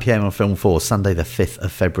Iceman, 9 p.m. on Film 4, Sunday the 5th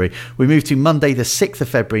of February. We move to Monday the 6th of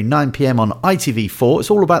February, 9 p.m. on ITV4.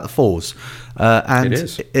 It's all about the fours. And it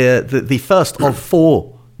is. The first of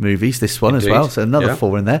 4 movies, this one Indeed. as well, so another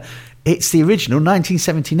 4 in there. It's the original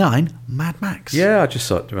 1979 Mad Max. Yeah, I just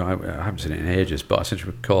thought, I haven't seen it in ages, but I seem to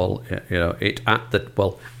recall it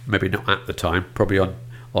maybe not at the time, probably on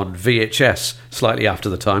VHS slightly after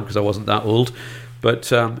the time because I wasn't that old. But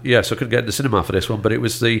so I couldn't get into the cinema for this one, but it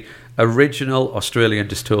was the original Australian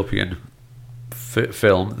dystopian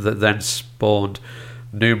film that then spawned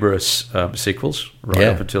numerous sequels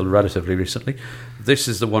up until relatively recently. This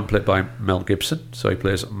is the one played by Mel Gibson, so he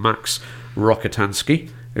plays Max Rokitansky,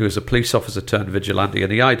 who is a police officer turned vigilante, and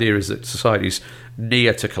the idea is that society's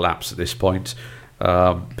near to collapse at this point.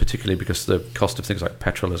 particularly because the cost of things like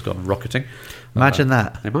petrol has gone rocketing. Imagine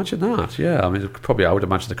that. Imagine that, yeah. I mean, probably I would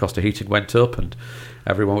imagine the cost of heating went up and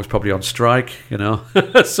everyone was probably on strike, you know.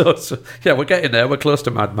 so, yeah, we're getting there. We're close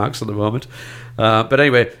to Mad Max at the moment. But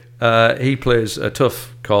anyway, he plays a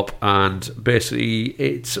tough cop, and basically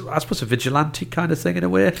it's, I suppose, a vigilante kind of thing in a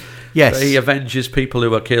way. Yes. He avenges people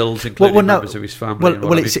who are killed, including members of his family.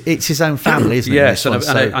 Well, it's his own family, isn't it? Yes,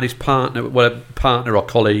 and his partner, a partner or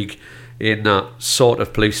colleague in that sort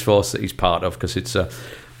of police force that he's part of, because it's a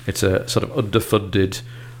sort of underfunded,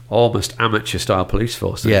 almost amateur-style police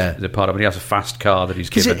force that they're part of, and he has a fast car that he's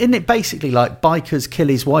given. Isn't it basically like bikers kill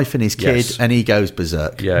his wife and his kid, and he goes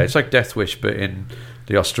berserk? Yeah, it's like Death Wish, but in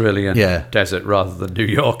the Australian desert rather than New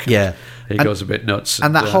York. Yeah. He goes a bit nuts.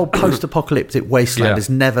 And that whole post-apocalyptic wasteland has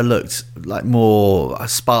never looked like more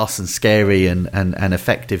sparse and scary and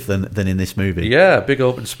effective than in this movie. Yeah, big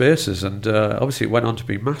open spaces, and obviously it went on to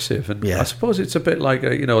be massive. And I suppose it's a bit like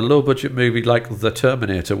a low-budget movie like The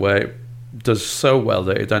Terminator, where it does so well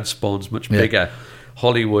that it then spawns much bigger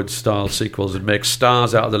Hollywood-style sequels and makes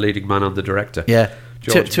stars out of the leading man and the director. Yeah.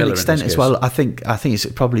 To an Miller extent as well, I think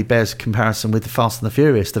it probably bears comparison with the Fast and the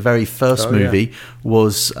Furious. The very first movie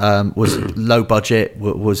was low budget,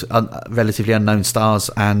 was relatively unknown stars,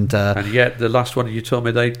 and yet the last one you told me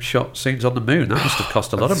they shot scenes on the moon. That must have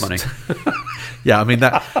cost a lot of money. Yeah, I mean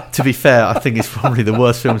that. To be fair, I think it's probably the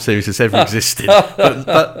worst film series that's ever existed.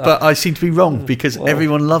 But I seem to be wrong because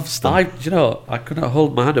everyone loves them. I couldn't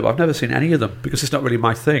hold my hand up. I've never seen any of them because it's not really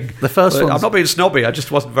my thing. The first one. I'm not being snobby. I just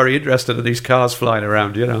wasn't very interested in these cars flying around.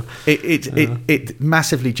 It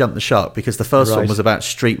massively jumped the shark because the first one was about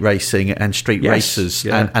street racing and street racers,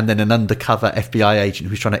 and then an undercover FBI agent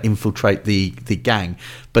who's trying to infiltrate the gang.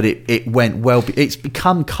 But it went well. It's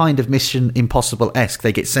become kind of Mission Impossible-esque.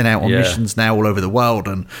 They get sent out on missions now all over the world,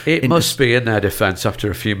 and it must be in their defence after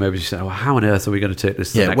a few movies. You say, well, how on earth are we going to take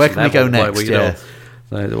this to the next where can level? We go next?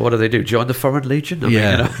 What do they do? Join the Foreign Legion?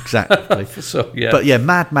 Exactly. But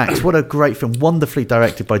Mad Max, what a great film. Wonderfully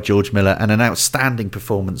directed by George Miller and an outstanding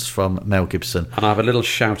performance from Mel Gibson. And I have a little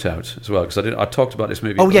shout out as well, because I talked about this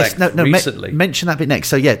movie recently. Mention that bit next.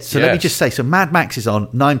 So let me just say, Mad Max is on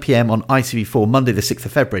 9 p.m. on ITV4 Monday the 6th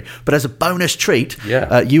of February. But as a bonus treat,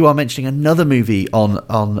 you are mentioning another movie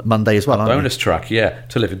on Monday as well, aren't you? Bonus track,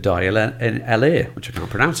 To Live and Die in LA, which I can't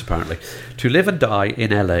pronounce apparently. To Live and Die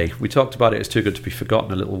in LA. We talked about it as Too Good to Be Forgotten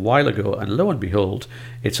a little while ago, and lo and behold,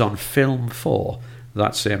 it's on Film 4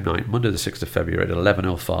 that same night, Monday the 6th of February at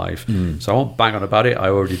 11:05. So I won't bang on about it. I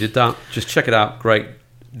already did that. Just check it out. Great.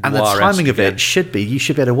 And the timing of it should be, you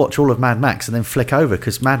should be able to watch all of Mad Max and then flick over,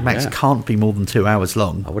 because Mad Max can't be more than 2 hours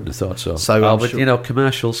long. I wouldn't have thought so. But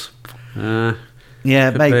commercials.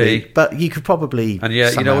 Maybe. Be. But you could probably. And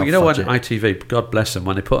you know when ITV, God bless them,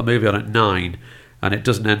 when they put a movie on at 9. And it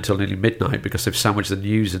doesn't end until nearly midnight because they've sandwiched the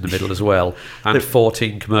news in the middle as well, and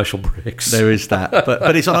 14 commercial breaks. There is that,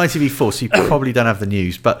 but it's on ITV4, so you probably don't have the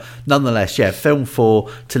news. But nonetheless, Film 4,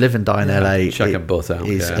 To Live and Die in LA. Check them both out.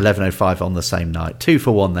 Is 11:05 on the same night. 2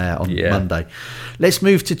 for 1 there on Monday. Let's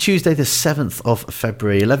move to Tuesday, the 7th of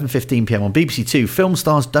February, 11:15 p.m. on BBC Two. Film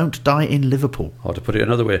stars don't die in Liverpool. Or to put it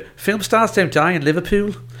another way, film stars don't die in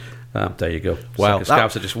Liverpool. There you go. Wow,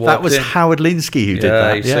 that was Howard Linsky who did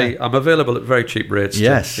that. You see, I'm available at very cheap rates.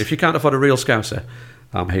 Yes. If you can't afford a real Scouser,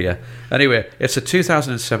 I'm here. Anyway, it's a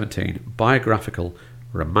 2017 biographical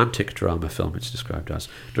romantic drama film, it's described as.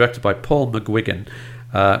 Directed by Paul McGuigan.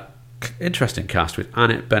 Interesting cast with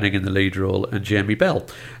Annette Bening in the lead role and Jamie Bell.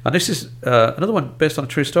 And this is another one based on a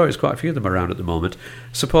true story. There's quite a few of them around at the moment.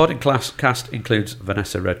 Supporting cast includes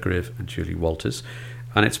Vanessa Redgrave and Julie Walters.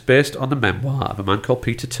 And it's based on the memoir of a man called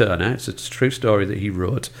Peter Turner. It's a true story that he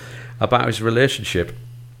wrote about his relationship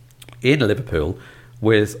in Liverpool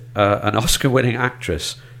with an Oscar-winning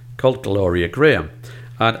actress called Gloria Graham.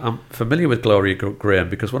 And I'm familiar with Gloria Graham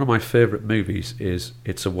because one of my favourite movies is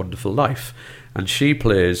It's a Wonderful Life. And she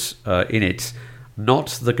plays in it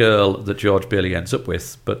not the girl that George Bailey ends up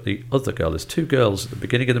with, but the other girl. There's 2 girls at the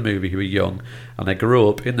beginning of the movie who are young, and they grow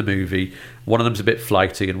up in the movie. One of them's a bit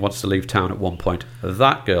flighty and wants to leave town at one point.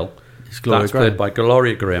 That girl, that's played by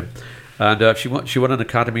Gloria Graham. And she won an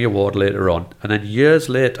Academy Award later on. And then years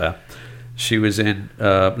later, she was in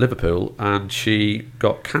Liverpool, and she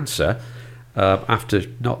got cancer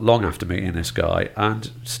not long after meeting this guy,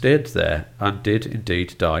 and stayed there and did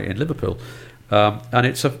indeed die in Liverpool. And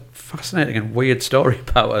it's a fascinating and weird story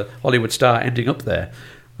about a Hollywood star ending up there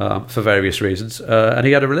for various reasons. And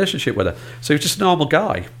he had a relationship with her. So he was just a normal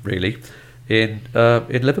guy, really, in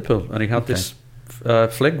Liverpool. And he had this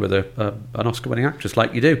fling with an Oscar-winning actress,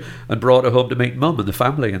 like you do, and brought her home to meet Mum and the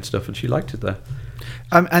family and stuff, and she liked it there.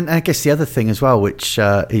 And I guess the other thing as well, which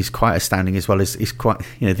is quite astounding as well, is quite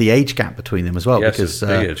the age gap between them as well. Yes, because it's a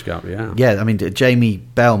big age gap, yeah. Yeah, I mean, Jamie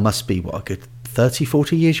Bell must be, a good 30,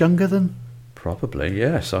 40 years younger than... Probably,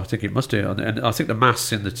 yes. I think it must do. And I think the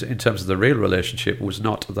maths in terms of the real relationship was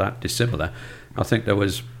not that dissimilar. I think there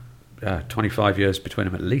was 25 years between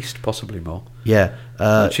them at least, possibly more.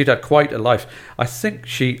 Yeah. She'd had quite a life. I think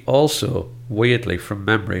she also, weirdly, from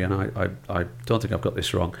memory, and I don't think I've got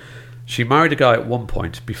this wrong, she married a guy at one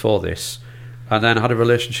point before this and then had a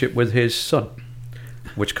relationship with his son,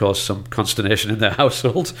 which caused some consternation in their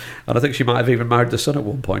household. And I think she might have even married the son at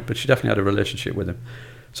one point, but she definitely had a relationship with him.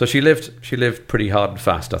 So she lived pretty hard and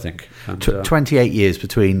fast, I think. And, 28 years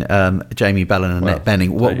between Jamie Bell and Annette Bening.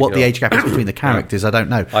 What the age gap is between the characters, I don't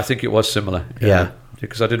know. I think it was similar. Yeah.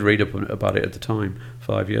 Because I did read up about it at the time,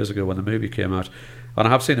 5 years ago when the movie came out. And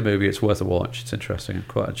I have seen the movie. It's worth a watch. It's interesting and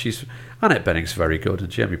quite. And Annette Bening's very good, and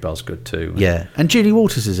Jamie Bell's good too. Yeah, and Julie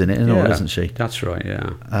Walters is in it, isn't she? That's right.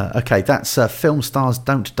 Yeah. Okay, that's Film Stars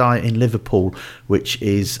Don't Die in Liverpool, which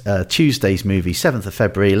is Tuesday's movie, 7th of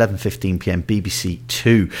February, 11:15 p.m. BBC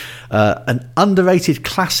Two. An underrated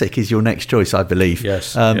classic is your next choice, I believe.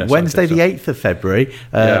 Yes. Wednesday, the 8th of February,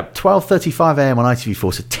 12:35 a.m. on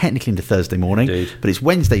ITV4, so technically into Thursday morning. Indeed. But it's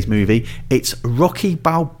Wednesday's movie. It's Rocky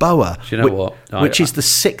Balboa. Do you know what? Which is the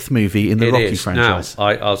 6th movie in the Rocky franchise. Now,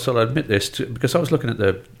 I'll sort of admit this, because I was looking at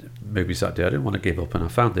the movies that day. I didn't want to give up, and I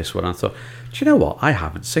found this one. I thought, do you know what? I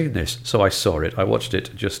haven't seen this. So I saw it. I watched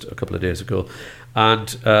it just a couple of days ago. And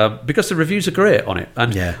because the reviews are great on it.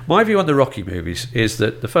 And my view on the Rocky movies is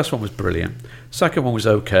that the first one was brilliant. Second one was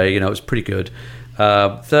okay. It was pretty good.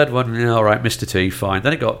 Third one, all right, Mr. T, fine.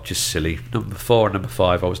 Then it got just silly. Number 4 and number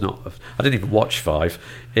 5, I didn't even watch 5.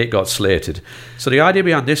 It got slated. So the idea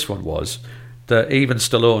behind this one was that even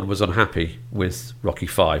Stallone was unhappy with Rocky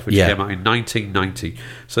V, which came out in 1990.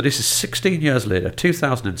 So this is 16 years later,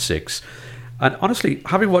 2006. And honestly,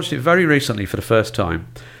 having watched it very recently for the first time,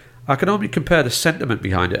 I can only compare the sentiment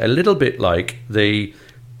behind it a little bit like the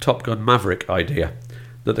Top Gun Maverick idea,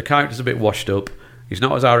 that the character's a bit washed up. He's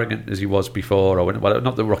not as arrogant as he was before, or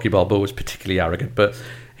not that Rocky Balboa was particularly arrogant, but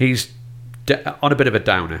he's on a bit of a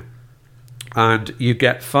downer. And you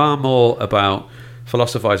get far more about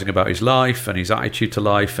philosophizing about his life and his attitude to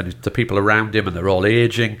life and the people around him, and they're all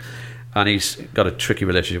aging, and he's got a tricky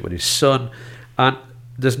relationship with his son, and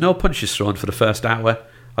there's no punches thrown for the first hour.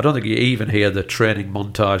 I don't think you even hear the training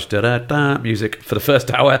montage da-da-da music for the first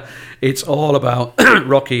hour. It's all about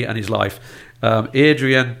Rocky and his life.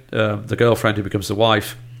 Adrian, the girlfriend who becomes the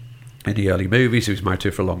wife in the early movies, who was married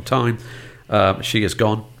to for a long time, she is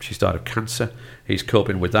gone. She's died of cancer. He's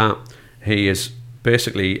coping with that. He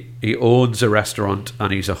owns a restaurant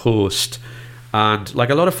and he's a host. And like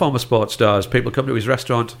a lot of former sports stars, people come to his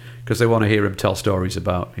restaurant because they want to hear him tell stories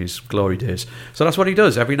about his glory days. So that's what he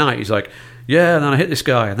does every night. He's like, yeah, and then I hit this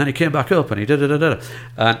guy, and then he came back up, and he da-da-da-da.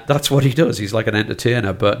 And that's what he does. He's like an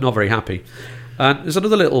entertainer, but not very happy. And there's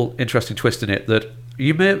another little interesting twist in it that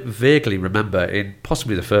you may vaguely remember in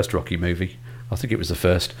possibly the first Rocky movie. I think it was the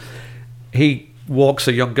first. He walks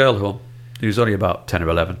a young girl home who's only about 10 or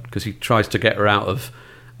 11, because he tries to get her out of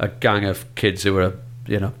a gang of kids who are,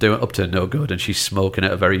 doing up to no good, and she's smoking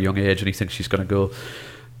at a very young age, and he thinks she's going to go,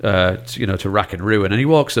 to rack and ruin. And he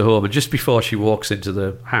walks her home, and just before she walks into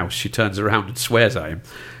the house, she turns around and swears at him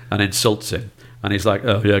and insults him. And he's like,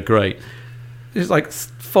 oh, yeah, great. It's like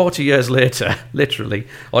 40 years later, literally.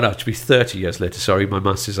 Oh, no, it should be 30 years later. Sorry, my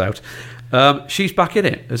maths is out. She's back in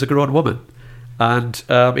it as a grown woman. And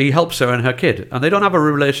he helps her and her kid. And they don't have a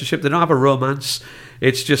relationship. They don't have a romance.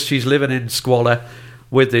 It's just she's living in squalor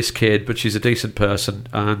with this kid, but she's a decent person.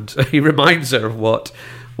 And he reminds her of what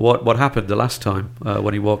happened the last time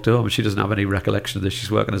when he walked home. And she doesn't have any recollection of this. She's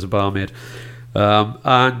working as a barmaid.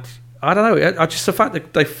 And I don't know. Just the fact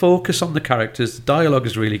that they focus on the characters. The dialogue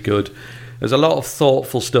is really good. There's a lot of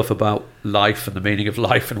thoughtful stuff about life and the meaning of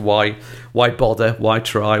life and why bother, why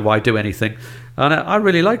try, why do anything. And I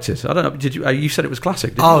really liked it. I don't know. Did you? You said it was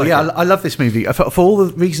classic. Did you like it? I love this movie for all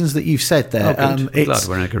the reasons that you've said there. I'm glad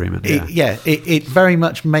we're in agreement. It very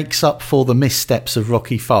much makes up for the missteps of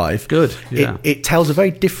Rocky V. Good. Yeah. It tells a very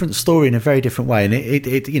different story in a very different way, and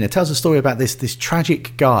it tells a story about this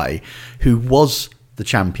tragic guy who was the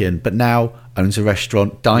champion, but now owns a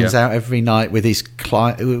restaurant, dines out every night with his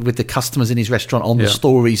with the customers in his restaurant on the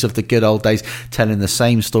stories of the good old days, telling the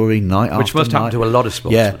same story night after night. Which must happen to a lot of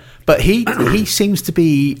sportsmen. Yeah, but he seems to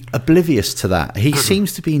be oblivious to that. He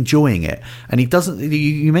seems to be enjoying it, and he doesn't.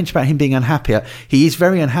 You mentioned about him being unhappy. He is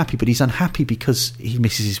very unhappy, but he's unhappy because he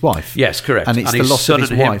misses his wife. Yes, correct. And it's the loss of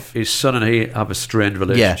his wife. His son and he have a strained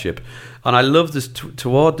relationship, and I love this.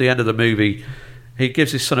 Toward the end of the movie, he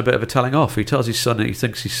gives his son a bit of a telling off. He tells his son that he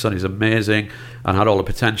thinks his son is amazing and had all the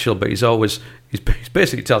potential, but he's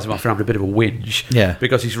basically tells him off for having a bit of a whinge,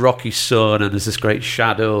 because he's Rocky's son and there's this great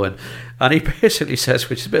shadow, and he basically says,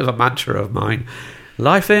 which is a bit of a mantra of mine,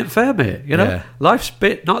 life ain't fair, mate. Life's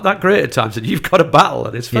not that great at times, and you've got to battle,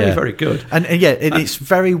 and it's very, very good. And it's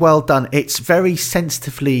very well done. It's very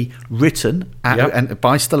sensitively written and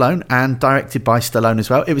by Stallone and directed by Stallone as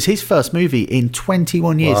well. It was his first movie in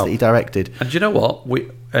 21 years that he directed. And do you know what?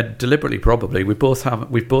 And deliberately, probably, we've both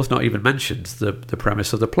not even mentioned the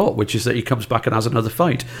premise of the plot, which is that he comes back and has another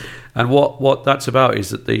fight. And what that's about is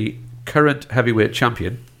that the current heavyweight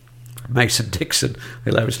champion, Mason Dixon,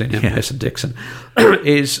 hilariously named Mason Dixon,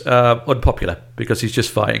 is unpopular because he's just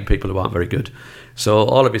fighting people who aren't very good. So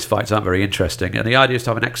all of his fights aren't very interesting, and the idea is to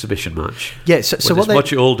have an exhibition match. Yeah, so what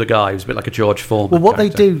much older guy who's a bit like a George Foreman. Well, what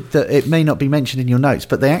character. they do, that it may not be mentioned in your notes,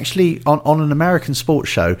 but they actually on an American sports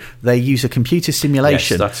show, they use a computer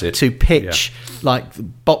simulation to pitch like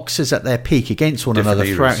boxers at their peak against one Different another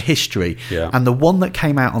eras. throughout history. Yeah. And the one that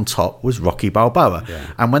came out on top was Rocky Balboa. Yeah.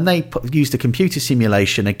 And when they used a computer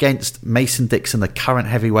simulation against Mason Dixon, the current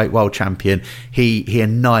heavyweight world champion, he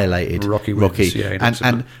annihilated Rocky. Rocky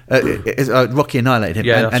annihilated him.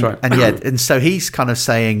 Yeah, that's right. And so he's kind of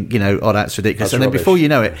saying, oh, that's ridiculous. That's and then rubbish. before you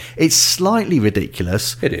know it, it's slightly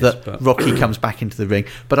ridiculous that but Rocky comes back into the ring.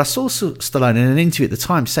 But I saw Stallone in an interview at the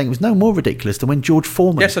time saying it was no more ridiculous than when George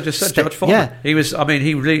Foreman. Yes, I just said George Foreman. Yeah. He was. I mean,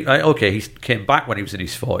 he really. He came back when he was in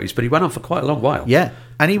his 40s, but he went on for quite a long while. Yeah.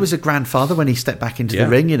 And he was a grandfather when he stepped back into the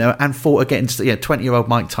ring, and fought against 20-year-old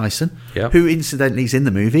Mike Tyson, who incidentally is in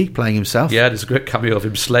the movie playing himself. Yeah, there's a great cameo of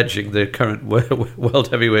him sledging the current world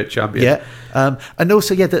heavyweight champion. Yeah, and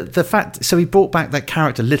also the fact. So he brought back that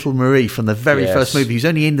character Little Marie from the very first movie. He was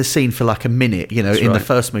only in the scene for like a minute, the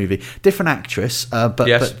first movie. Different actress, but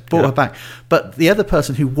brought her back. But the other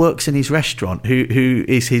person who works in his restaurant, who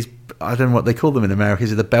is his. I don't know what they call them in America.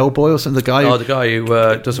 Is it the bellboy or something? The guy who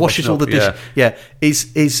does washes all the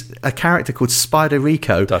dishes. Is a character called Spider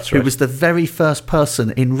Rico, who was the very first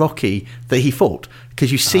person in Rocky that he fought.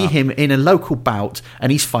 Because you see him in a local bout,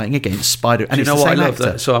 and he's fighting against Spider. And Do you know it's the what same I love?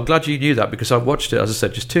 actor. So I'm glad you knew that, because I watched it, as I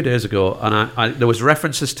said, just 2 days ago, and there was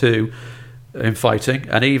references to him fighting,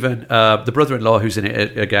 and even the brother-in-law who's in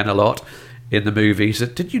it again a lot. In the movie, he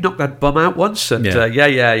said, "Did you knock that bum out once?" And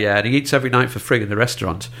and he eats every night for free in the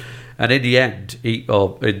restaurant. And in the end,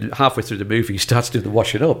 halfway through the movie, he starts doing the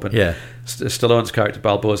washing up. And Stallone's character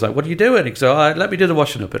Balboa's like, "What are you doing?" He goes, "Let me do the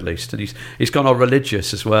washing up at least." And he's gone all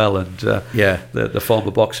religious as well. And the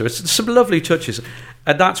former boxer. It's some lovely touches,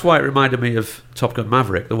 and that's why it reminded me of Top Gun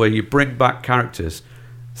Maverick, the way you bring back characters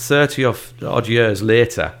 30 odd years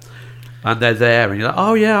later. And they're there, and you're like,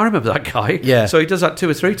 "Oh yeah, I remember that guy." Yeah. So he does that 2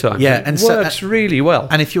 or 3 times. Yeah, and it works really well.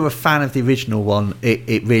 And if you're a fan of the original one,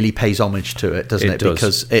 it really pays homage to it, doesn't it? Does.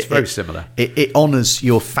 Because it's very similar. It honours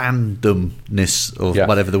your fandomness, or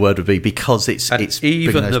whatever the word would be, because it's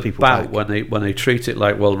even those the people bout back. when they treat it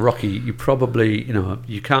like, well, Rocky, you probably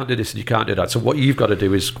you can't do this and you can't do that. So what you've got to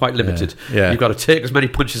do is quite limited. Yeah. You've got to take as many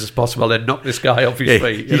punches as possible and knock this guy off his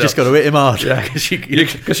feet. You just got to hit him hard. Yeah,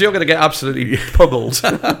 because you're going to get absolutely pummeled.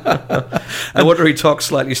 No wonder he talks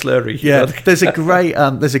slightly slurry. Yeah, there's a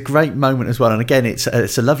great moment as well, and again, it's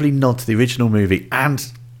a lovely nod to the original movie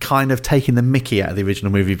and kind of taking the mickey out of the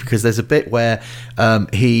original movie, because there's a bit where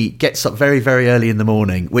he gets up very, very early in the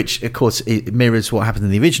morning, which of course it mirrors what happened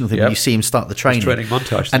in the original thing. When you see him start the training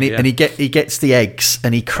montage thing, and he gets the eggs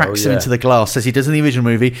and he cracks them into the glass as he does in the original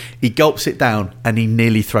movie. He gulps it down and he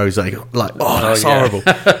nearly throws it, like, that's horrible.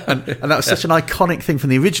 and that was such an iconic thing from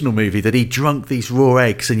the original movie, that he drunk these raw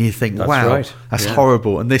eggs, and you think, that's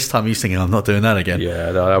horrible. And this time he's thinking, I'm not doing that again.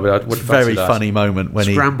 Yeah, no, I wouldn't it's a very funny moment when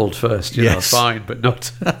scrambled first, fine, but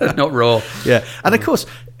not raw. Yeah, and of course,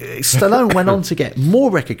 Stallone went on to get more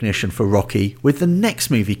recognition for Rocky with the next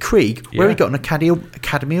movie, Creed, where he got an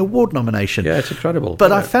Academy Award nomination. Yeah, it's incredible.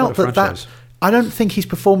 But I felt that I don't think his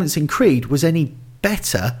performance in Creed was any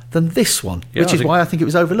better than this one, which is why I think it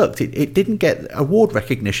was overlooked. It didn't get award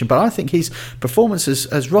recognition, but I think his performance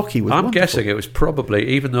as Rocky was wonderful. Guessing it was probably,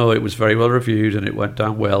 even though it was very well reviewed and it went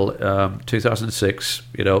down well, 2006,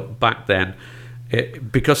 back then,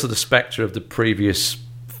 because of the spectre of the previous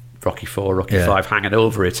Rocky 4, Rocky 5 hanging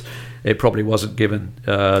over it, it probably wasn't given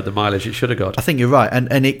the mileage it should have got. I think you're right,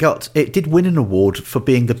 and it did win an award for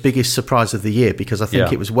being the biggest surprise of the year, because I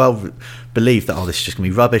think it was well believed that this is just going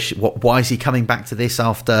to be rubbish. Why is he coming back to this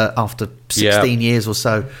after 16 years or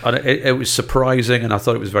so? And it was surprising, and I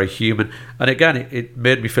thought it was very human. And again, it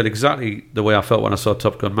made me feel exactly the way I felt when I saw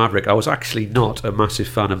Top Gun Maverick. I was actually not a massive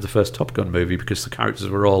fan of the first Top Gun movie, because the characters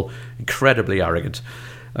were all incredibly arrogant.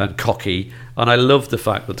 and cocky. And I loved the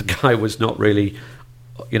fact that the guy was not really,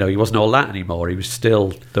 he wasn't all that anymore. He was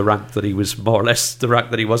still the rank that he was, more or less the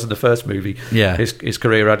rank that he was in the first movie. Yeah. His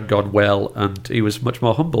career hadn't gone well, and he was much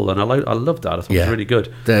more humble, and I loved that. I thought it was really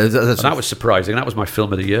good. And that was surprising. That was my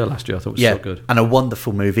film of the year last year. I thought it was so good. And a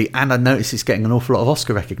wonderful movie, and I noticed it's getting an awful lot of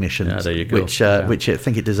Oscar recognition. Yeah, there you go. Which I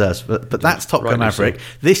think it deserves. But that's Top Gun Rightly Maverick. so.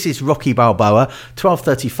 This is Rocky Balboa,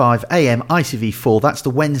 12:35 a.m. ITV4. That's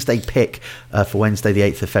the Wednesday pick for Wednesday the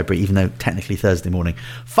 8th of February, even though technically Thursday morning.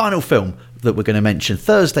 Final film that we're going to mention,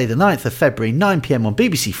 Thursday the 9th of February, 9 p.m. on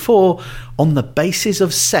BBC4, On the Basis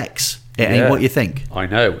of Sex. It ain't what you think. I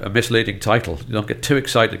know, a misleading title. You don't get too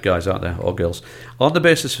excited, guys, out there, or girls. On the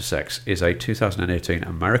Basis of Sex is a 2018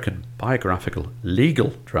 American biographical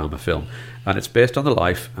legal drama film, and it's based on the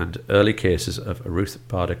life and early cases of Ruth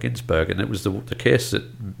Bader Ginsburg, and it was the case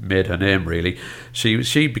that made her name, really.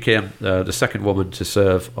 She became the second woman to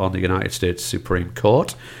serve on the United States Supreme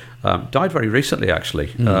Court. Died very recently,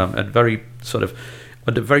 actually, and very sort of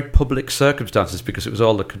under very public circumstances, because it was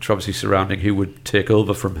all the controversy surrounding who would take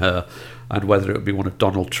over from her and whether it would be one of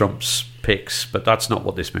Donald Trump's picks. But that's not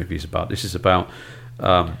what this movie is about. This is about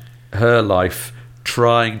her life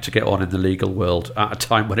trying to get on in the legal world at a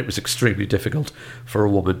time when it was extremely difficult for a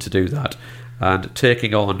woman to do that, and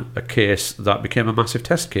taking on a case that became a massive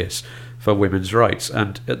test case for women's rights.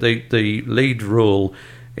 And the lead role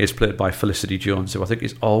is played by Felicity Jones, who I think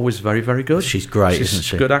is always very, very good. She's great, She's isn't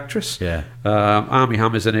she? a good actress. Yeah. Armie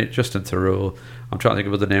Hammer's in it, Justin Theroux. I'm trying to think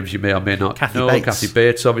of other names you may or may not know. Bates. Kathy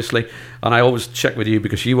Bates, obviously. And I always check with you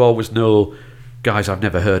because you always know guys I've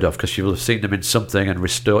never heard of, because you will have seen them in something and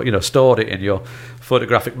stored it in your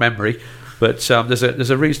photographic memory. But there's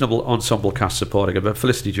a reasonable ensemble cast supporting her. But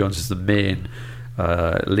Felicity Jones is the main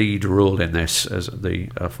lead role in this, as the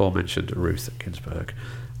aforementioned Ruth Ginsburg.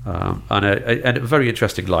 And a very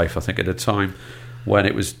interesting life, I think, at a time when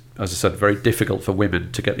it was, as I said, very difficult for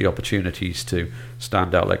women to get the opportunities to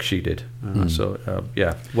stand out like she did. So,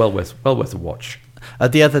 well worth a watch.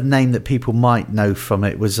 The other name that people might know from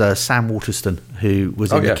it was Sam Waterston, who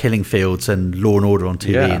was in The Killing Fields and Law and Order on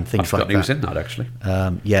TV and things like that. He was in that, actually.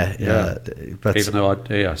 But even though I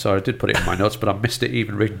did put it in my notes, but I missed it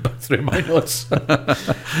even reading back through my notes.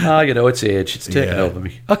 It's age. It's taken over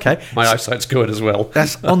me. Okay. My eyesight's good as well.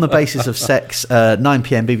 That's On the Basis of Sex, 9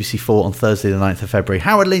 p.m. BBC4 on Thursday the 9th of February.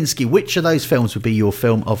 Howard Linsky, which of those films would be your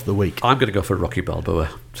film of the week? I'm going to go for Rocky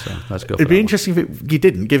Balboa. So let's go. It'd be interesting if you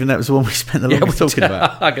didn't, given that was the one we spent the longest talking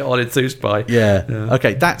about. I get all enthused by. Yeah.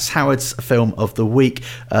 Okay, that's Howard's film of the week.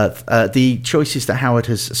 The choices that Howard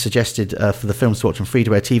has suggested for the films to watch on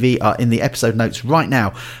free-to-air TV are in the episode notes right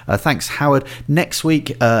now. Thanks, Howard. Next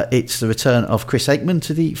week, it's the return of Chris Aikman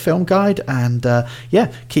to the Film Guide. And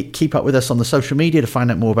keep up with us on the social media to find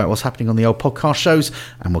out more about what's happening on the old podcast shows.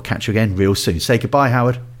 And we'll catch you again real soon. Say goodbye,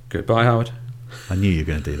 Howard. Goodbye, Howard. I knew you were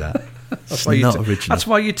going to do that. That's Original.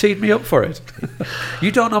 why you teed me up for it.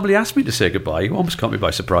 You don't normally ask me to say goodbye. You almost caught me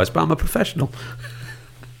by surprise, but I'm a professional.